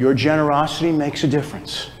 Your generosity makes a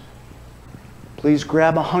difference. Please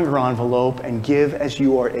grab a hunger envelope and give as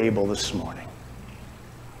you are able this morning.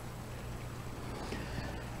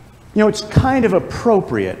 You know, it's kind of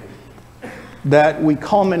appropriate that we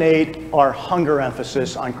culminate our hunger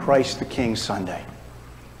emphasis on Christ the King Sunday.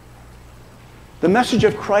 The message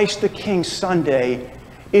of Christ the King Sunday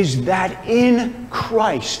is that in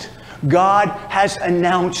Christ, God has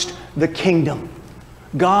announced the kingdom,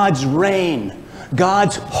 God's reign,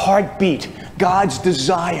 God's heartbeat, God's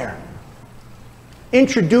desire.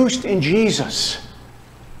 Introduced in Jesus,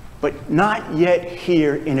 but not yet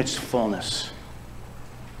here in its fullness.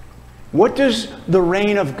 What does the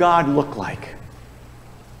reign of God look like?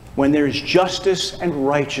 When there is justice and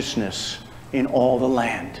righteousness in all the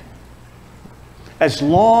land. As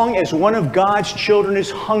long as one of God's children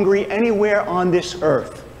is hungry anywhere on this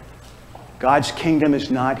earth, God's kingdom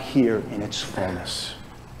is not here in its fullness.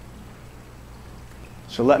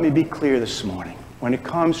 So let me be clear this morning. When it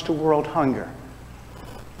comes to world hunger,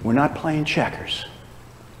 we're not playing checkers.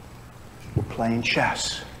 we're playing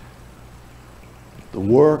chess. The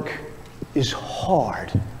work is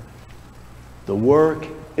hard. The work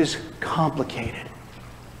is complicated,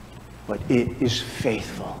 but it is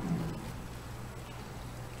faithful.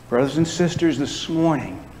 Brothers and sisters, this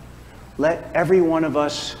morning, let every one of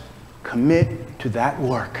us commit to that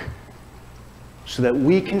work so that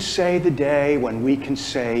we can say the day when we can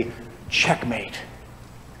say checkmate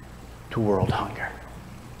to world hunger.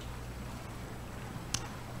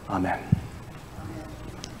 Amen.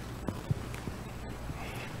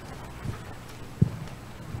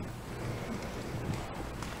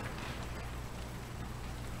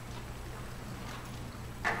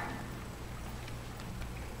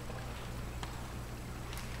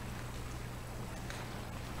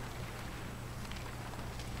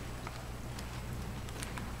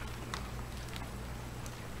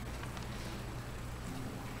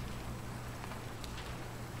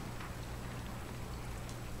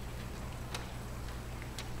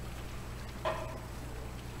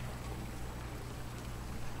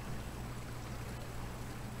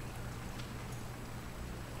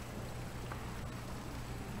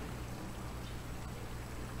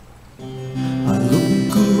 I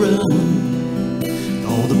look around,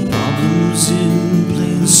 all the problems in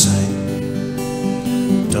plain sight.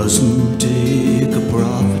 Doesn't take a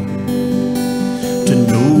prophet to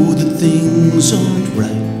know that things aren't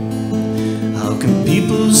right. How can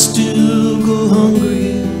people still go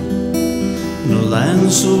hungry in a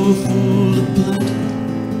land so full of plenty?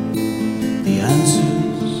 The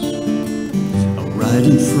answers are right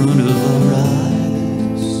in front of our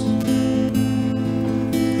eyes.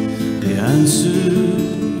 The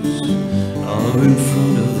answers are in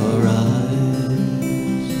front of our eyes.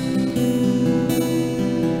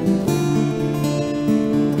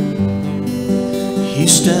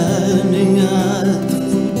 He's standing at the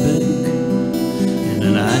food bank in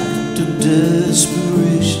an act of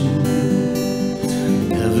desperation.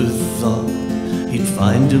 Never thought he'd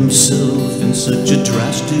find himself in such a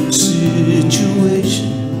drastic situation.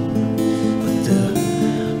 But there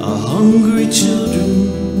are hungry children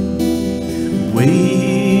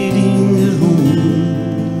waiting at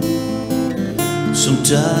home.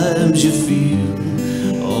 Sometimes you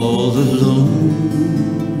feel all alone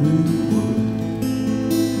in the world.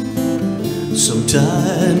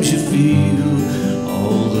 Sometimes you feel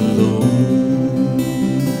all alone.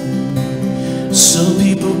 Some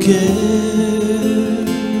people care,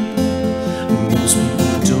 most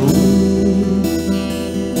people don't.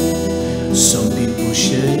 Some people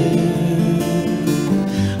share,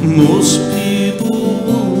 most people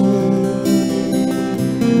won't.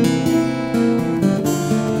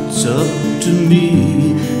 It's up to me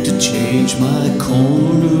to change my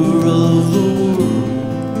corner of the world.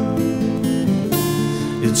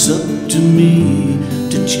 It's up to me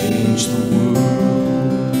to change the world.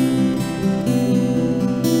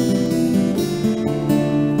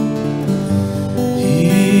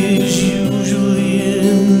 He's usually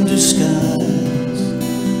in disguise.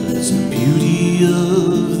 That's the beauty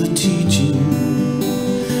of the teaching.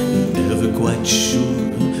 You're never quite sure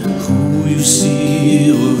who you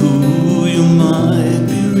see or who you might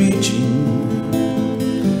be reaching.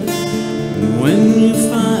 When you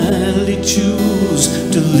finally choose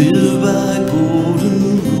to live by golden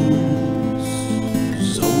rules,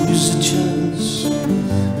 there's always a chance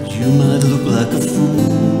you might look like a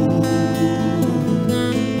fool.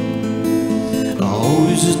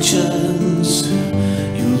 Always a chance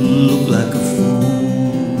you look like a fool.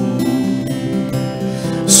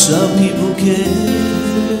 Some people care,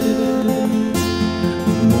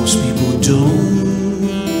 most people don't.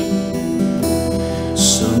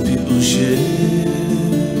 Some people share,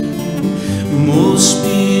 most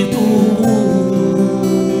people won't.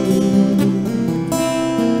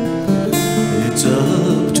 It's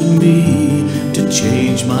up to me to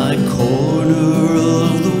change my corner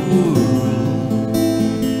of the world.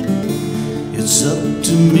 It's up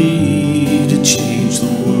to me to change the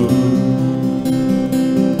world.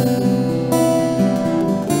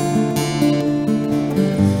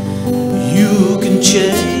 You can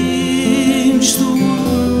change the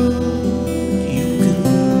world. You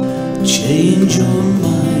can change your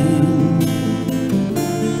mind,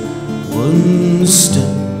 one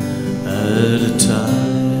step at a time.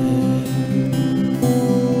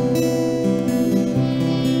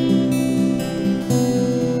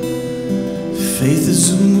 Faith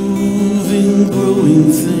is a moving,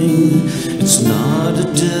 growing thing. It's not a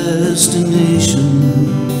destination.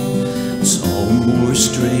 It's all more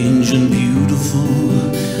strange and beautiful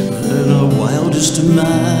than our wildest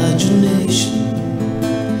imagination.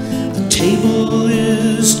 The table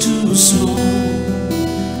is too small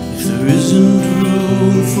if there is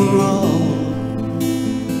for all,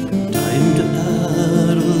 time to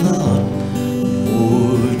add a lot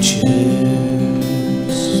more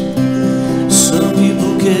chairs. Some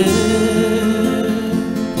people care,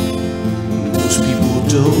 most people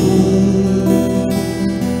don't.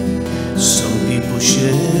 Some people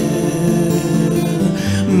share,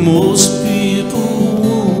 most people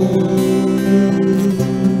won't.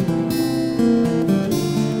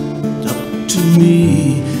 Up to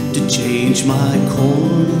me to change my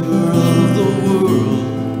corner of the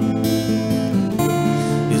world.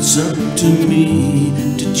 It's up to me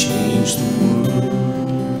to change the world.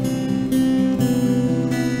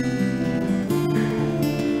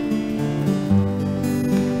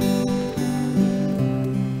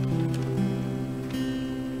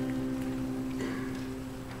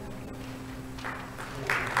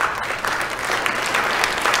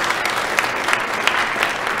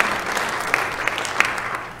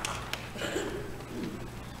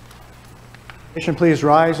 Please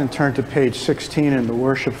rise and turn to page 16 in the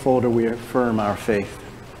worship folder. We affirm our faith.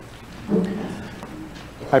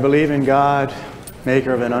 I believe in God,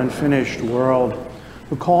 maker of an unfinished world,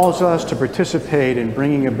 who calls us to participate in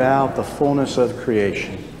bringing about the fullness of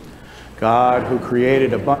creation. God, who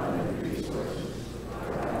created abundant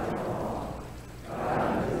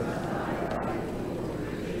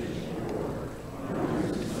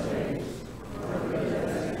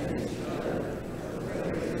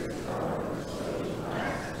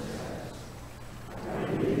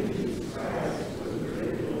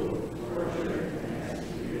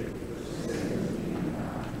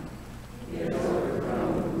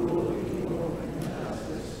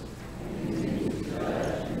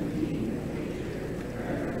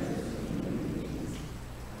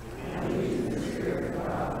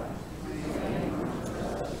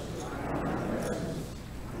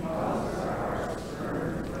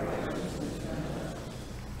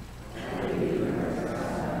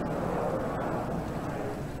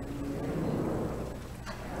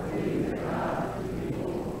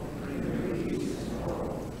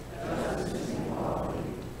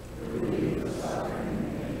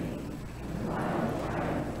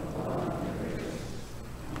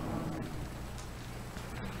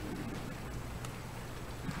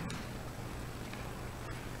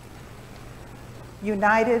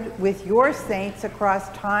united with your saints across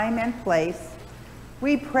time and place,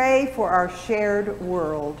 we pray for our shared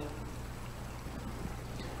world.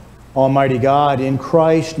 Almighty God, in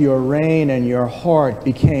Christ your reign and your heart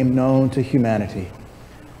became known to humanity.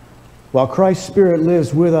 While Christ's Spirit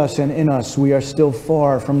lives with us and in us, we are still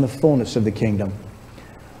far from the fullness of the kingdom.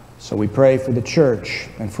 So we pray for the church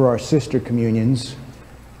and for our sister communions,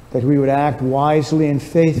 that we would act wisely and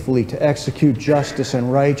faithfully to execute justice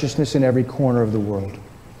and righteousness in every corner of the world.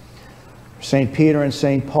 St. Peter and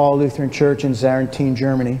St. Paul Lutheran Church in Zarantine,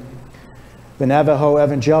 Germany, the Navajo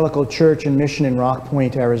Evangelical Church and Mission in Rock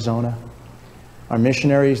Point, Arizona, our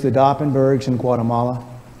missionaries, the Doppenbergs in Guatemala,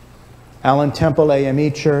 Allen Temple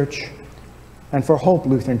AME Church, and for Hope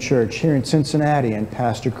Lutheran Church here in Cincinnati and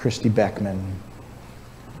Pastor Christy Beckman.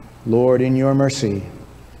 Lord, in your mercy,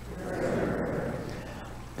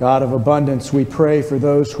 God of abundance, we pray for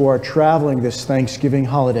those who are traveling this Thanksgiving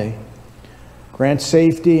holiday. Grant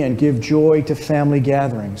safety and give joy to family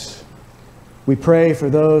gatherings. We pray for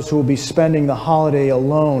those who will be spending the holiday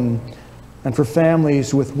alone and for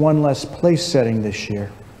families with one less place setting this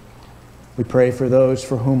year. We pray for those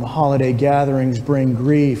for whom holiday gatherings bring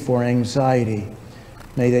grief or anxiety.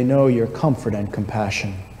 May they know your comfort and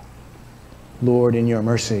compassion. Lord, in your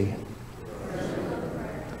mercy.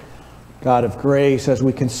 God of grace, as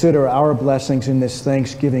we consider our blessings in this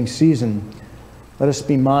Thanksgiving season, let us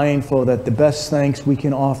be mindful that the best thanks we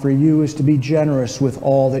can offer you is to be generous with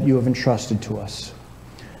all that you have entrusted to us.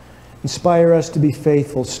 Inspire us to be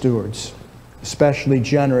faithful stewards, especially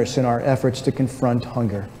generous in our efforts to confront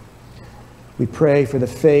hunger. We pray for the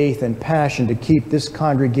faith and passion to keep this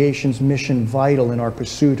congregation's mission vital in our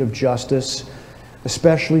pursuit of justice,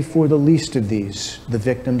 especially for the least of these, the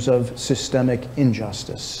victims of systemic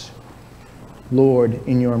injustice. Lord,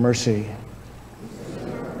 in your mercy.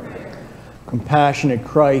 Compassionate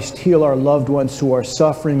Christ, heal our loved ones who are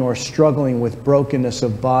suffering or struggling with brokenness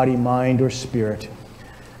of body, mind, or spirit,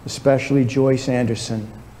 especially Joyce Anderson,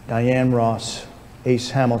 Diane Ross, Ace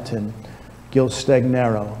Hamilton, Gil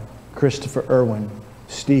Stagnero, Christopher Irwin,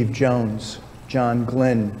 Steve Jones, John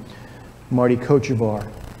Glynn, Marty Kochevar,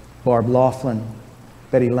 Barb Laughlin,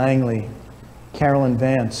 Betty Langley, Carolyn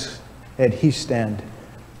Vance, Ed Heestand,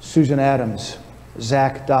 Susan Adams,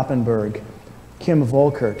 Zach Doppenberg, Kim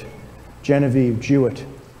Volkert, Genevieve Jewett,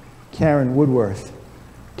 Karen Woodworth,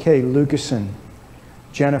 Kay Lucason,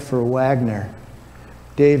 Jennifer Wagner,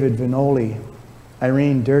 David Vinoli,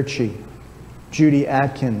 Irene Durchie, Judy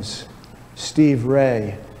Atkins, Steve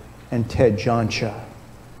Ray, and Ted Johncha.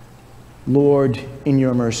 Lord, in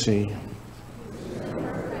your mercy.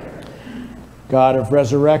 God of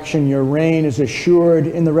resurrection, your reign is assured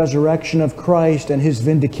in the resurrection of Christ and his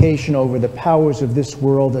vindication over the powers of this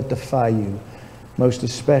world that defy you, most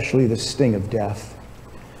especially the sting of death.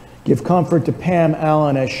 Give comfort to Pam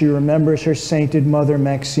Allen as she remembers her sainted mother,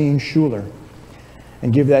 Maxine Schuler.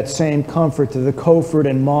 And give that same comfort to the Koford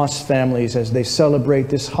and Moss families as they celebrate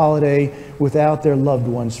this holiday without their loved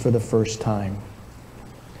ones for the first time.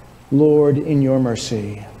 Lord, in your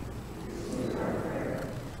mercy.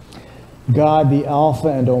 God, the Alpha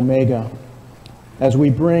and Omega, as we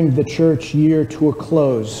bring the church year to a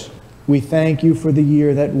close, we thank you for the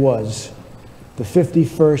year that was, the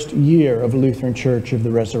 51st year of Lutheran Church of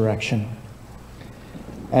the Resurrection.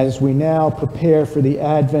 As we now prepare for the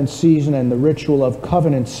Advent season and the ritual of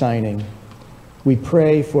covenant signing, we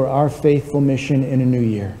pray for our faithful mission in a new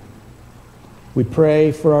year. We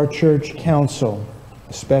pray for our church council,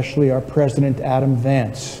 especially our President Adam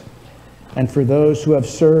Vance, and for those who have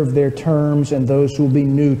served their terms and those who will be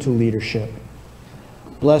new to leadership.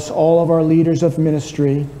 Bless all of our leaders of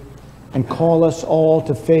ministry and call us all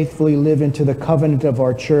to faithfully live into the covenant of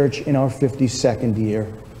our church in our 52nd year.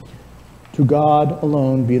 To God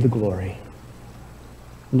alone be the glory.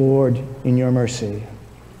 Lord, in your mercy.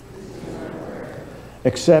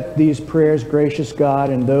 Accept these prayers, gracious God,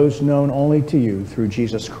 and those known only to you through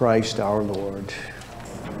Jesus Christ our Lord.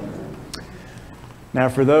 Now,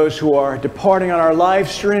 for those who are departing on our live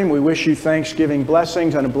stream, we wish you Thanksgiving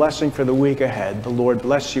blessings and a blessing for the week ahead. The Lord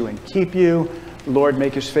bless you and keep you. The Lord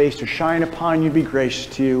make his face to shine upon you, be gracious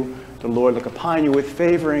to you. The Lord look upon you with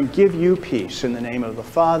favor and give you peace. In the name of the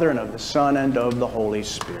Father, and of the Son, and of the Holy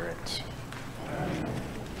Spirit.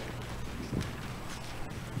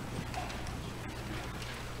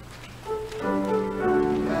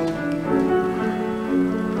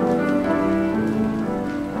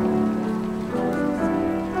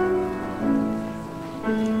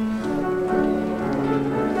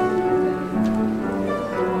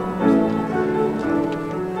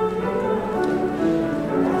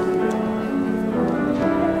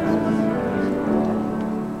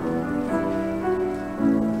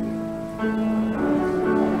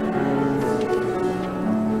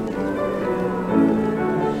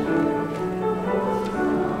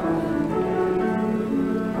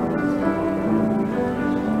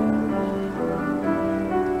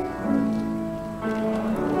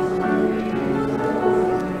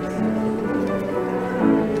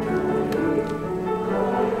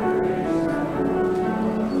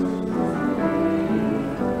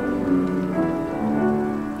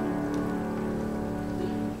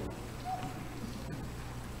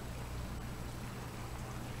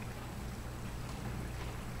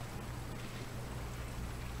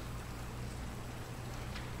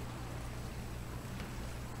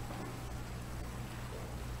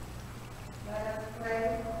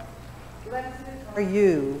 Blessed are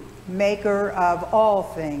you, maker of all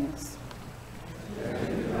things.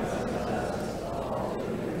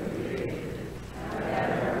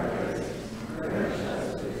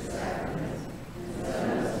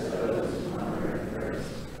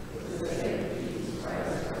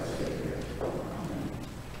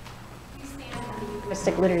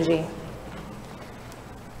 Eucharistic liturgy.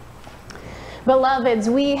 Beloveds,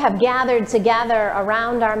 we have gathered together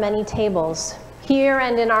around our many tables, here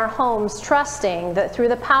and in our homes, trusting that through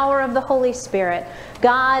the power of the Holy Spirit,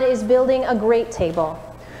 God is building a great table,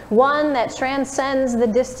 one that transcends the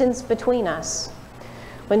distance between us.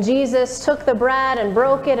 When Jesus took the bread and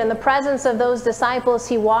broke it in the presence of those disciples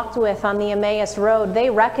he walked with on the Emmaus Road, they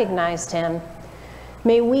recognized him.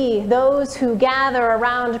 May we, those who gather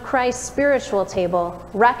around Christ's spiritual table,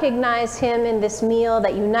 recognize him in this meal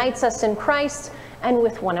that unites us in Christ and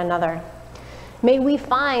with one another. May we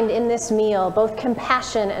find in this meal both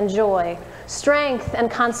compassion and joy, strength and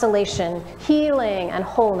consolation, healing and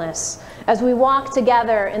wholeness, as we walk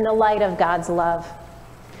together in the light of God's love.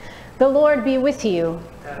 The Lord be with you.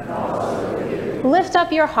 And also with you. Lift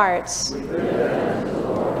up your hearts.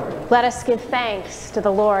 Let us give thanks to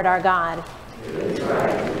the Lord our God.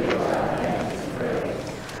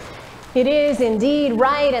 It is indeed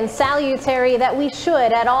right and salutary that we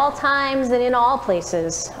should, at all times and in all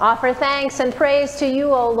places, offer thanks and praise to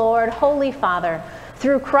you, O Lord, Holy Father,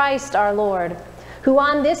 through Christ our Lord, who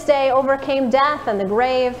on this day overcame death and the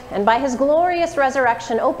grave, and by his glorious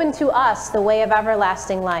resurrection opened to us the way of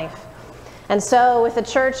everlasting life. And so, with the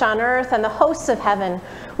church on earth and the hosts of heaven,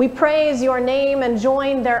 we praise your name and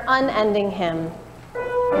join their unending hymn.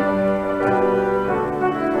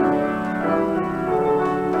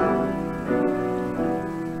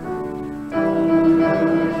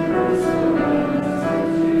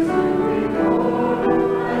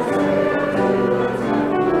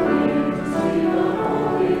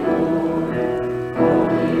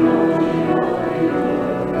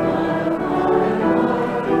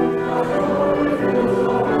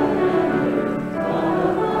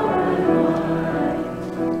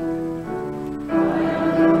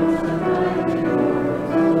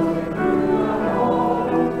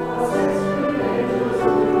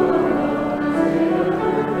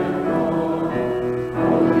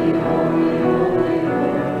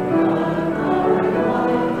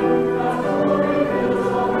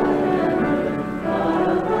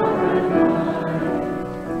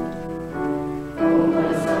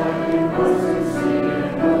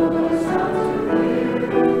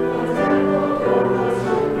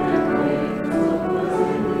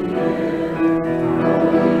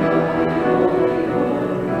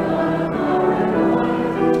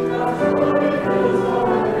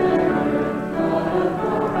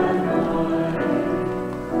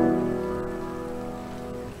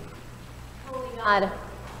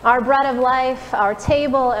 our bread of life, our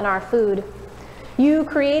table, and our food. You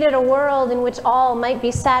created a world in which all might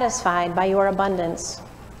be satisfied by your abundance.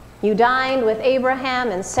 You dined with Abraham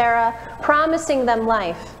and Sarah, promising them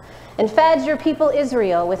life, and fed your people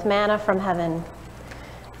Israel with manna from heaven.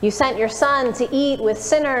 You sent your Son to eat with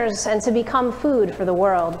sinners and to become food for the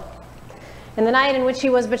world. In the night in which he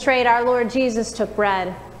was betrayed, our Lord Jesus took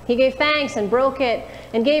bread. He gave thanks and broke it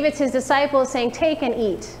and gave it to his disciples, saying, "Take and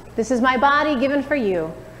eat. This is my body given for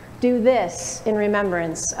you. Do this in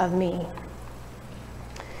remembrance of me."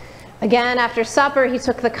 Again, after supper, he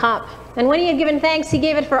took the cup, and when he had given thanks, he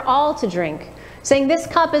gave it for all to drink, saying, "This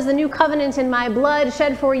cup is the new covenant in my blood,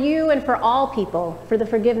 shed for you and for all people, for the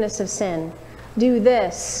forgiveness of sin. Do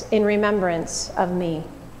this in remembrance of me."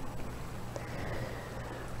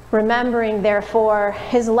 Remembering, therefore,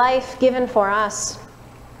 his life given for us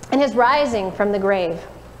and his rising from the grave,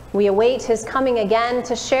 we await his coming again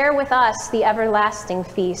to share with us the everlasting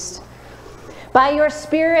feast. By your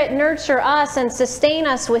Spirit, nurture us and sustain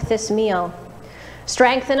us with this meal.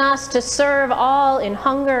 Strengthen us to serve all in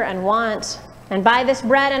hunger and want, and by this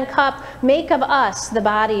bread and cup, make of us the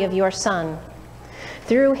body of your Son.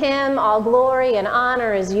 Through him, all glory and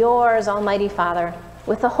honor is yours, Almighty Father,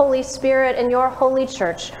 with the Holy Spirit and your holy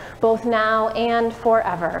church, both now and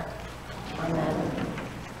forever. Amen.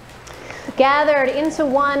 Gathered into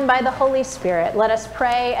one by the Holy Spirit, let us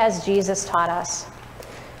pray as Jesus taught us.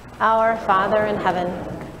 Our Father in heaven,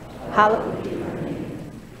 hallowed be your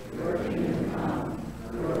name. Your kingdom come,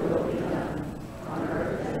 your will be done, on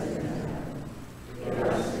earth as in heaven. Give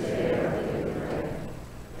us today our daily bread.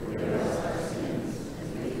 Forgive us our sins,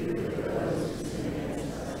 as we forgive those who sin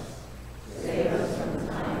against us. Save us from the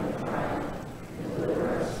time of trial, and deliver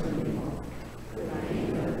us from evil. For the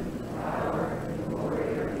kingdom, the power, and the glory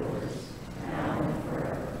are yours, now and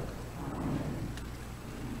forever. Amen.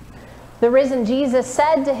 The risen Jesus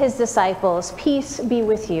said to his disciples, "Peace be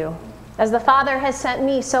with you. As the Father has sent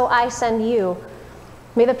me, so I send you.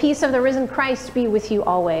 May the peace of the risen Christ be with you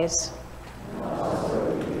always."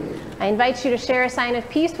 I invite you to share a sign of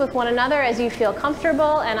peace with one another as you feel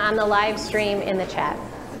comfortable, and on the live stream in the chat.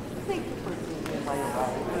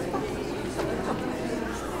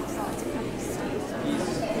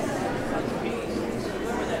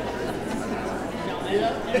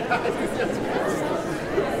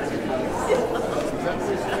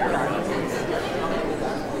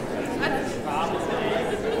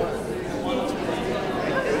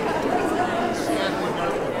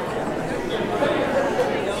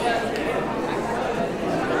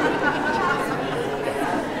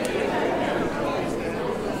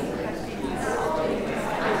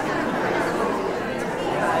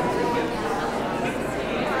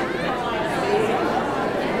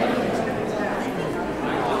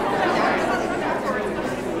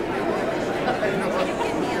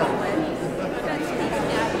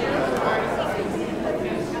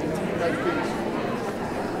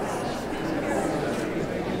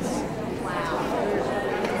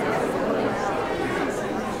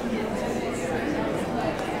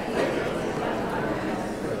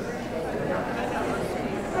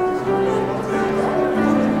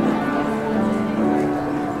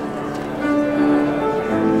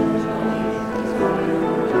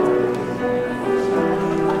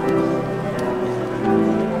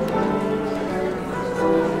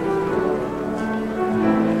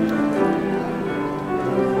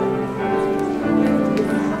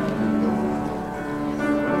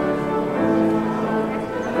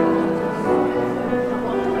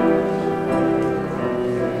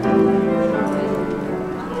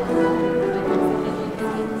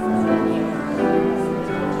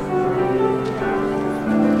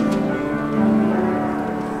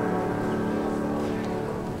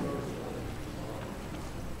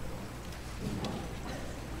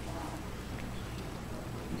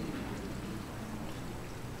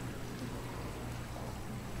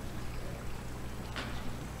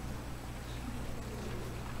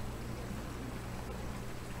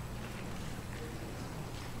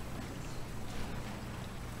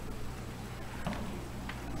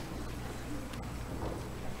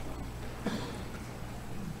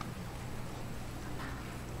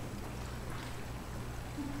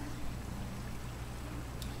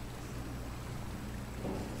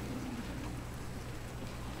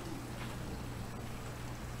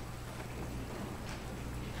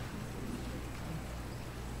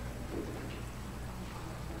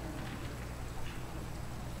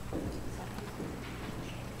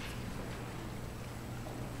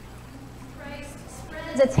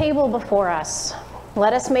 A table before us.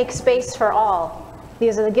 Let us make space for all.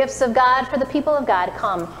 These are the gifts of God for the people of God.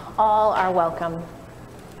 Come, all are welcome.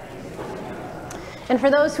 And for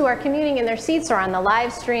those who are communing in their seats or on the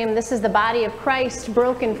live stream, this is the body of Christ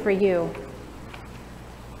broken for you,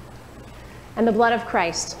 and the blood of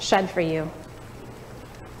Christ shed for you.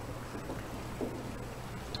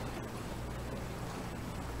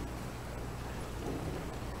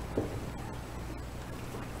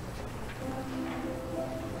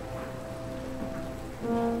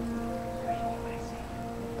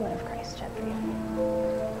 Blood of Christ shed for you.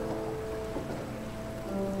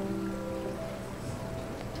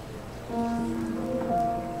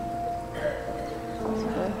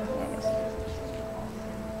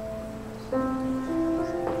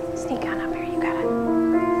 Sneak on up here, you got it.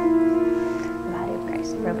 The body of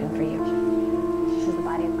Christ broken for you. This is the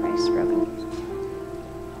body of Christ broken.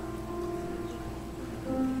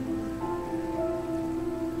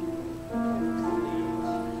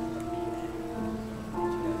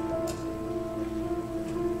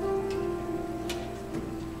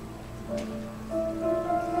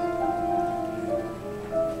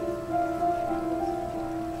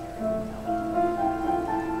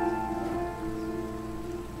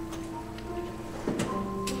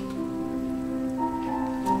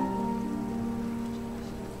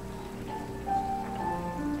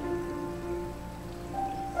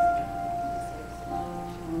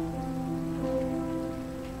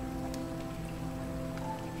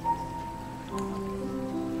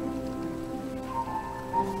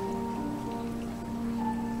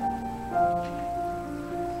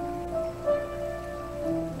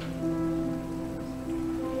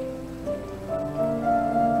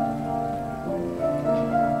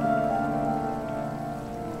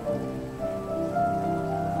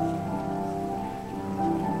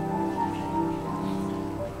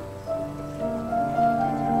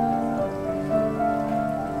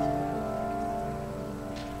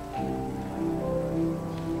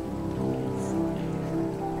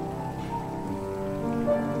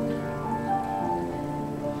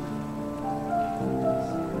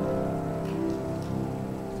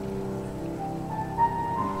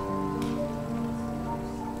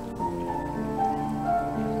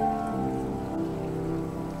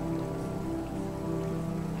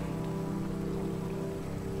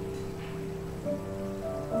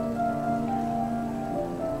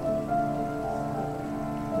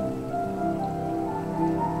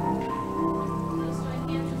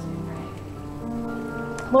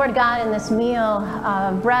 Lord God, in this meal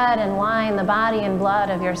of bread and wine, the body and blood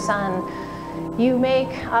of your Son, you make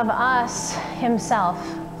of us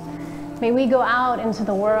himself. May we go out into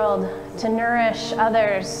the world to nourish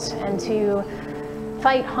others and to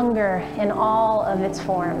fight hunger in all of its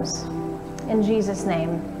forms. In Jesus'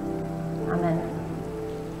 name, amen.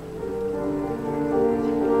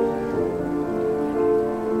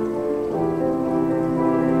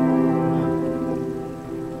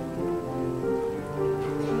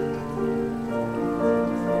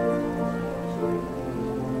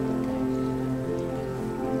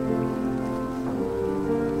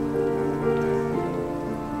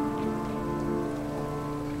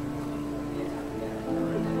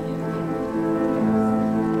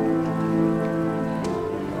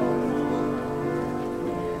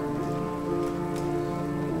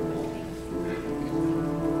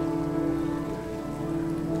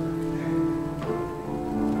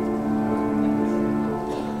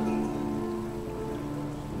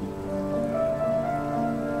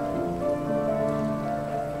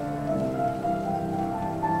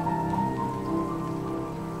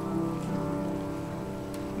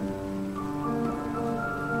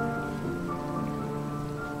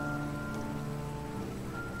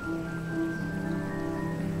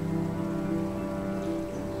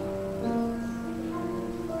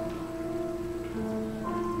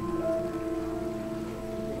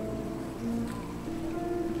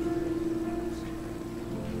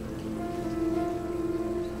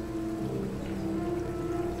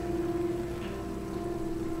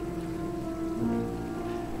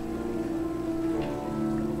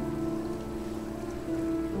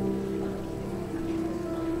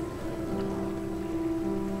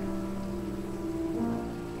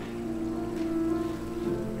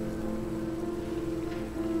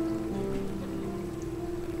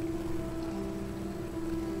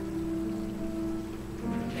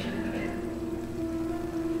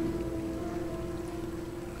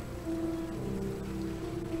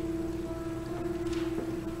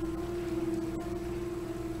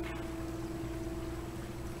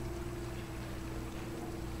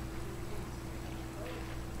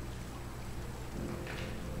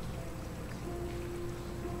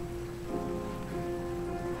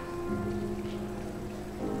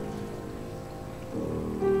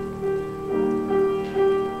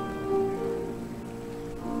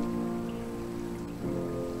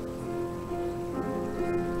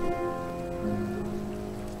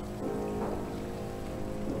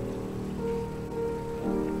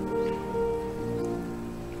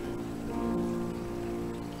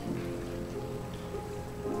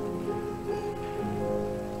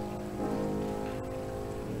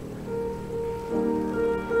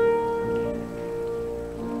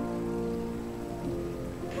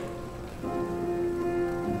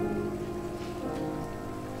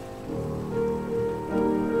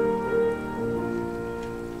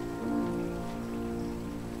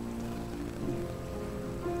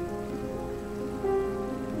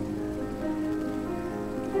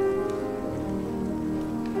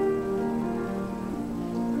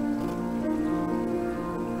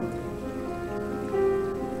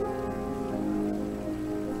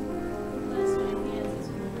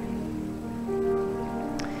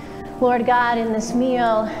 Lord God, in this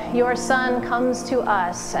meal, your Son comes to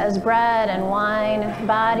us as bread and wine,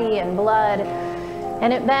 body and blood,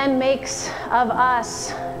 and it then makes of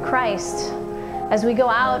us Christ. As we go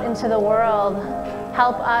out into the world,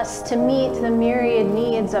 help us to meet the myriad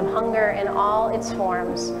needs of hunger in all its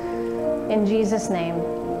forms. In Jesus' name,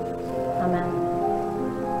 amen.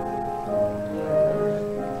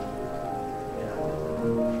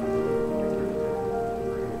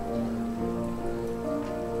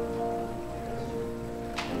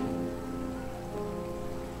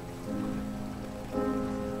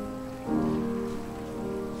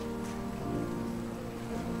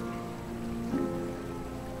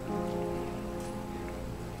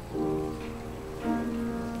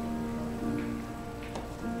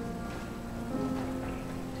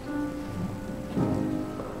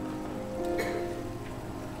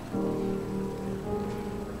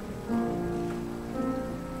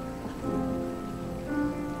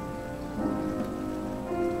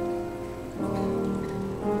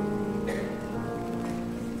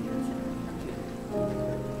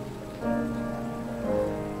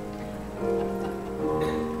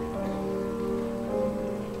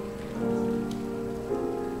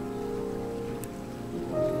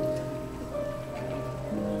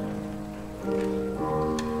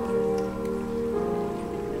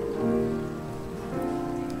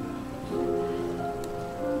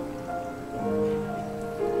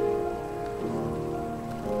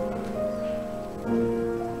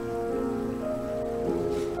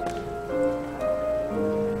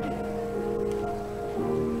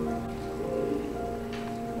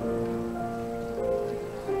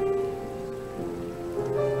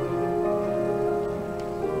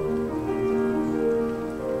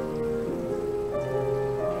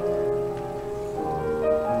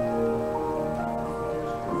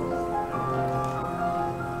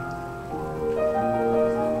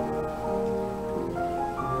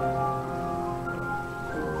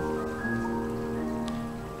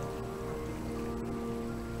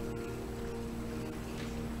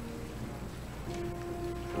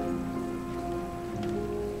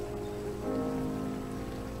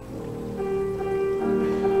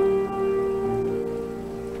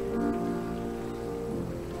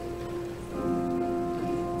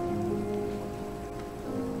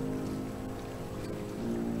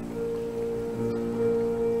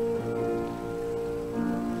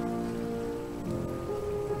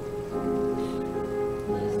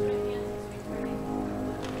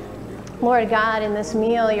 Lord God, in this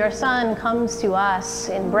meal, your Son comes to us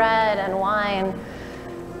in bread and wine,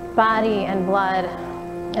 body and blood.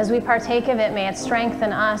 As we partake of it, may it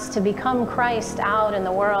strengthen us to become Christ out in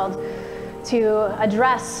the world, to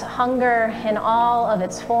address hunger in all of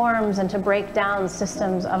its forms and to break down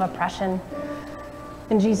systems of oppression.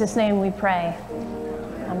 In Jesus' name we pray.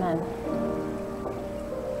 Amen.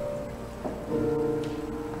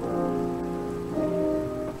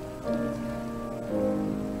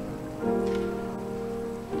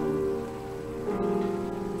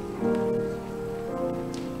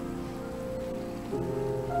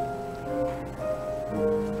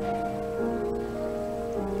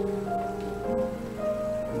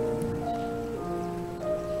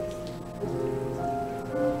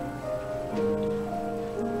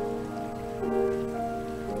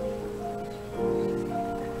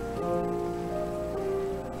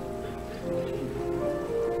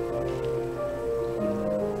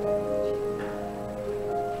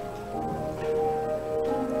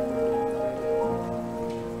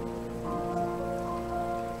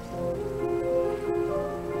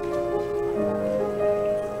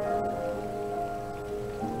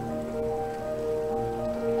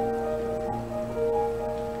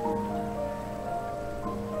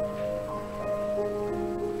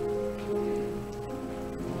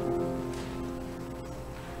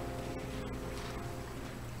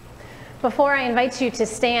 Before I invite you to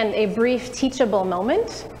stand, a brief teachable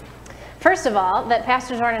moment. First of all, that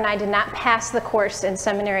Pastor Zorn and I did not pass the course in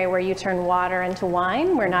seminary where you turn water into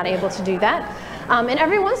wine. We're not able to do that. And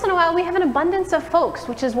every once in a while, we have an abundance of folks,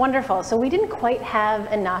 which is wonderful. So we didn't quite have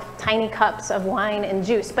enough tiny cups of wine and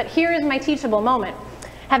juice. But here is my teachable moment.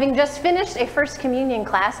 Having just finished a First Communion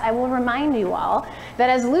class, I will remind you all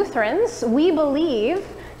that as Lutherans, we believe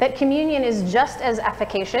that communion is just as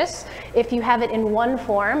efficacious if you have it in one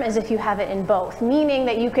form as if you have it in both, meaning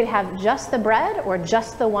that you could have just the bread or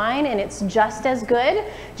just the wine and it's just as good.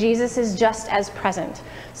 Jesus is just as present.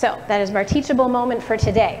 So that is our teachable moment for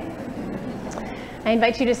today. I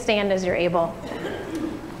invite you to stand as you're able.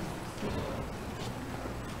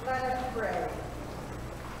 Let us pray.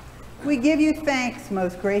 We give you thanks,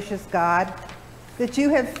 most gracious God, that you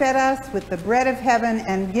have fed us with the bread of heaven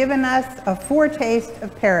and given us a foretaste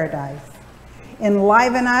of paradise.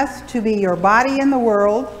 Enliven us to be your body in the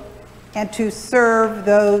world and to serve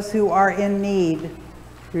those who are in need.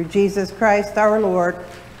 Through Jesus Christ our Lord.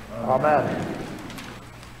 Amen.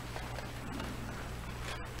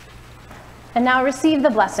 And now receive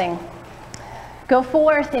the blessing. Go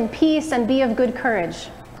forth in peace and be of good courage.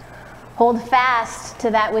 Hold fast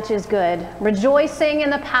to that which is good, rejoicing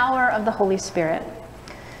in the power of the Holy Spirit.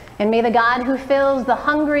 And may the God who fills the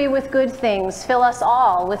hungry with good things fill us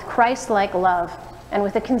all with Christ-like love and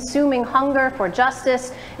with a consuming hunger for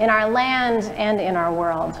justice in our land and in our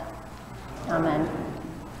world. Amen.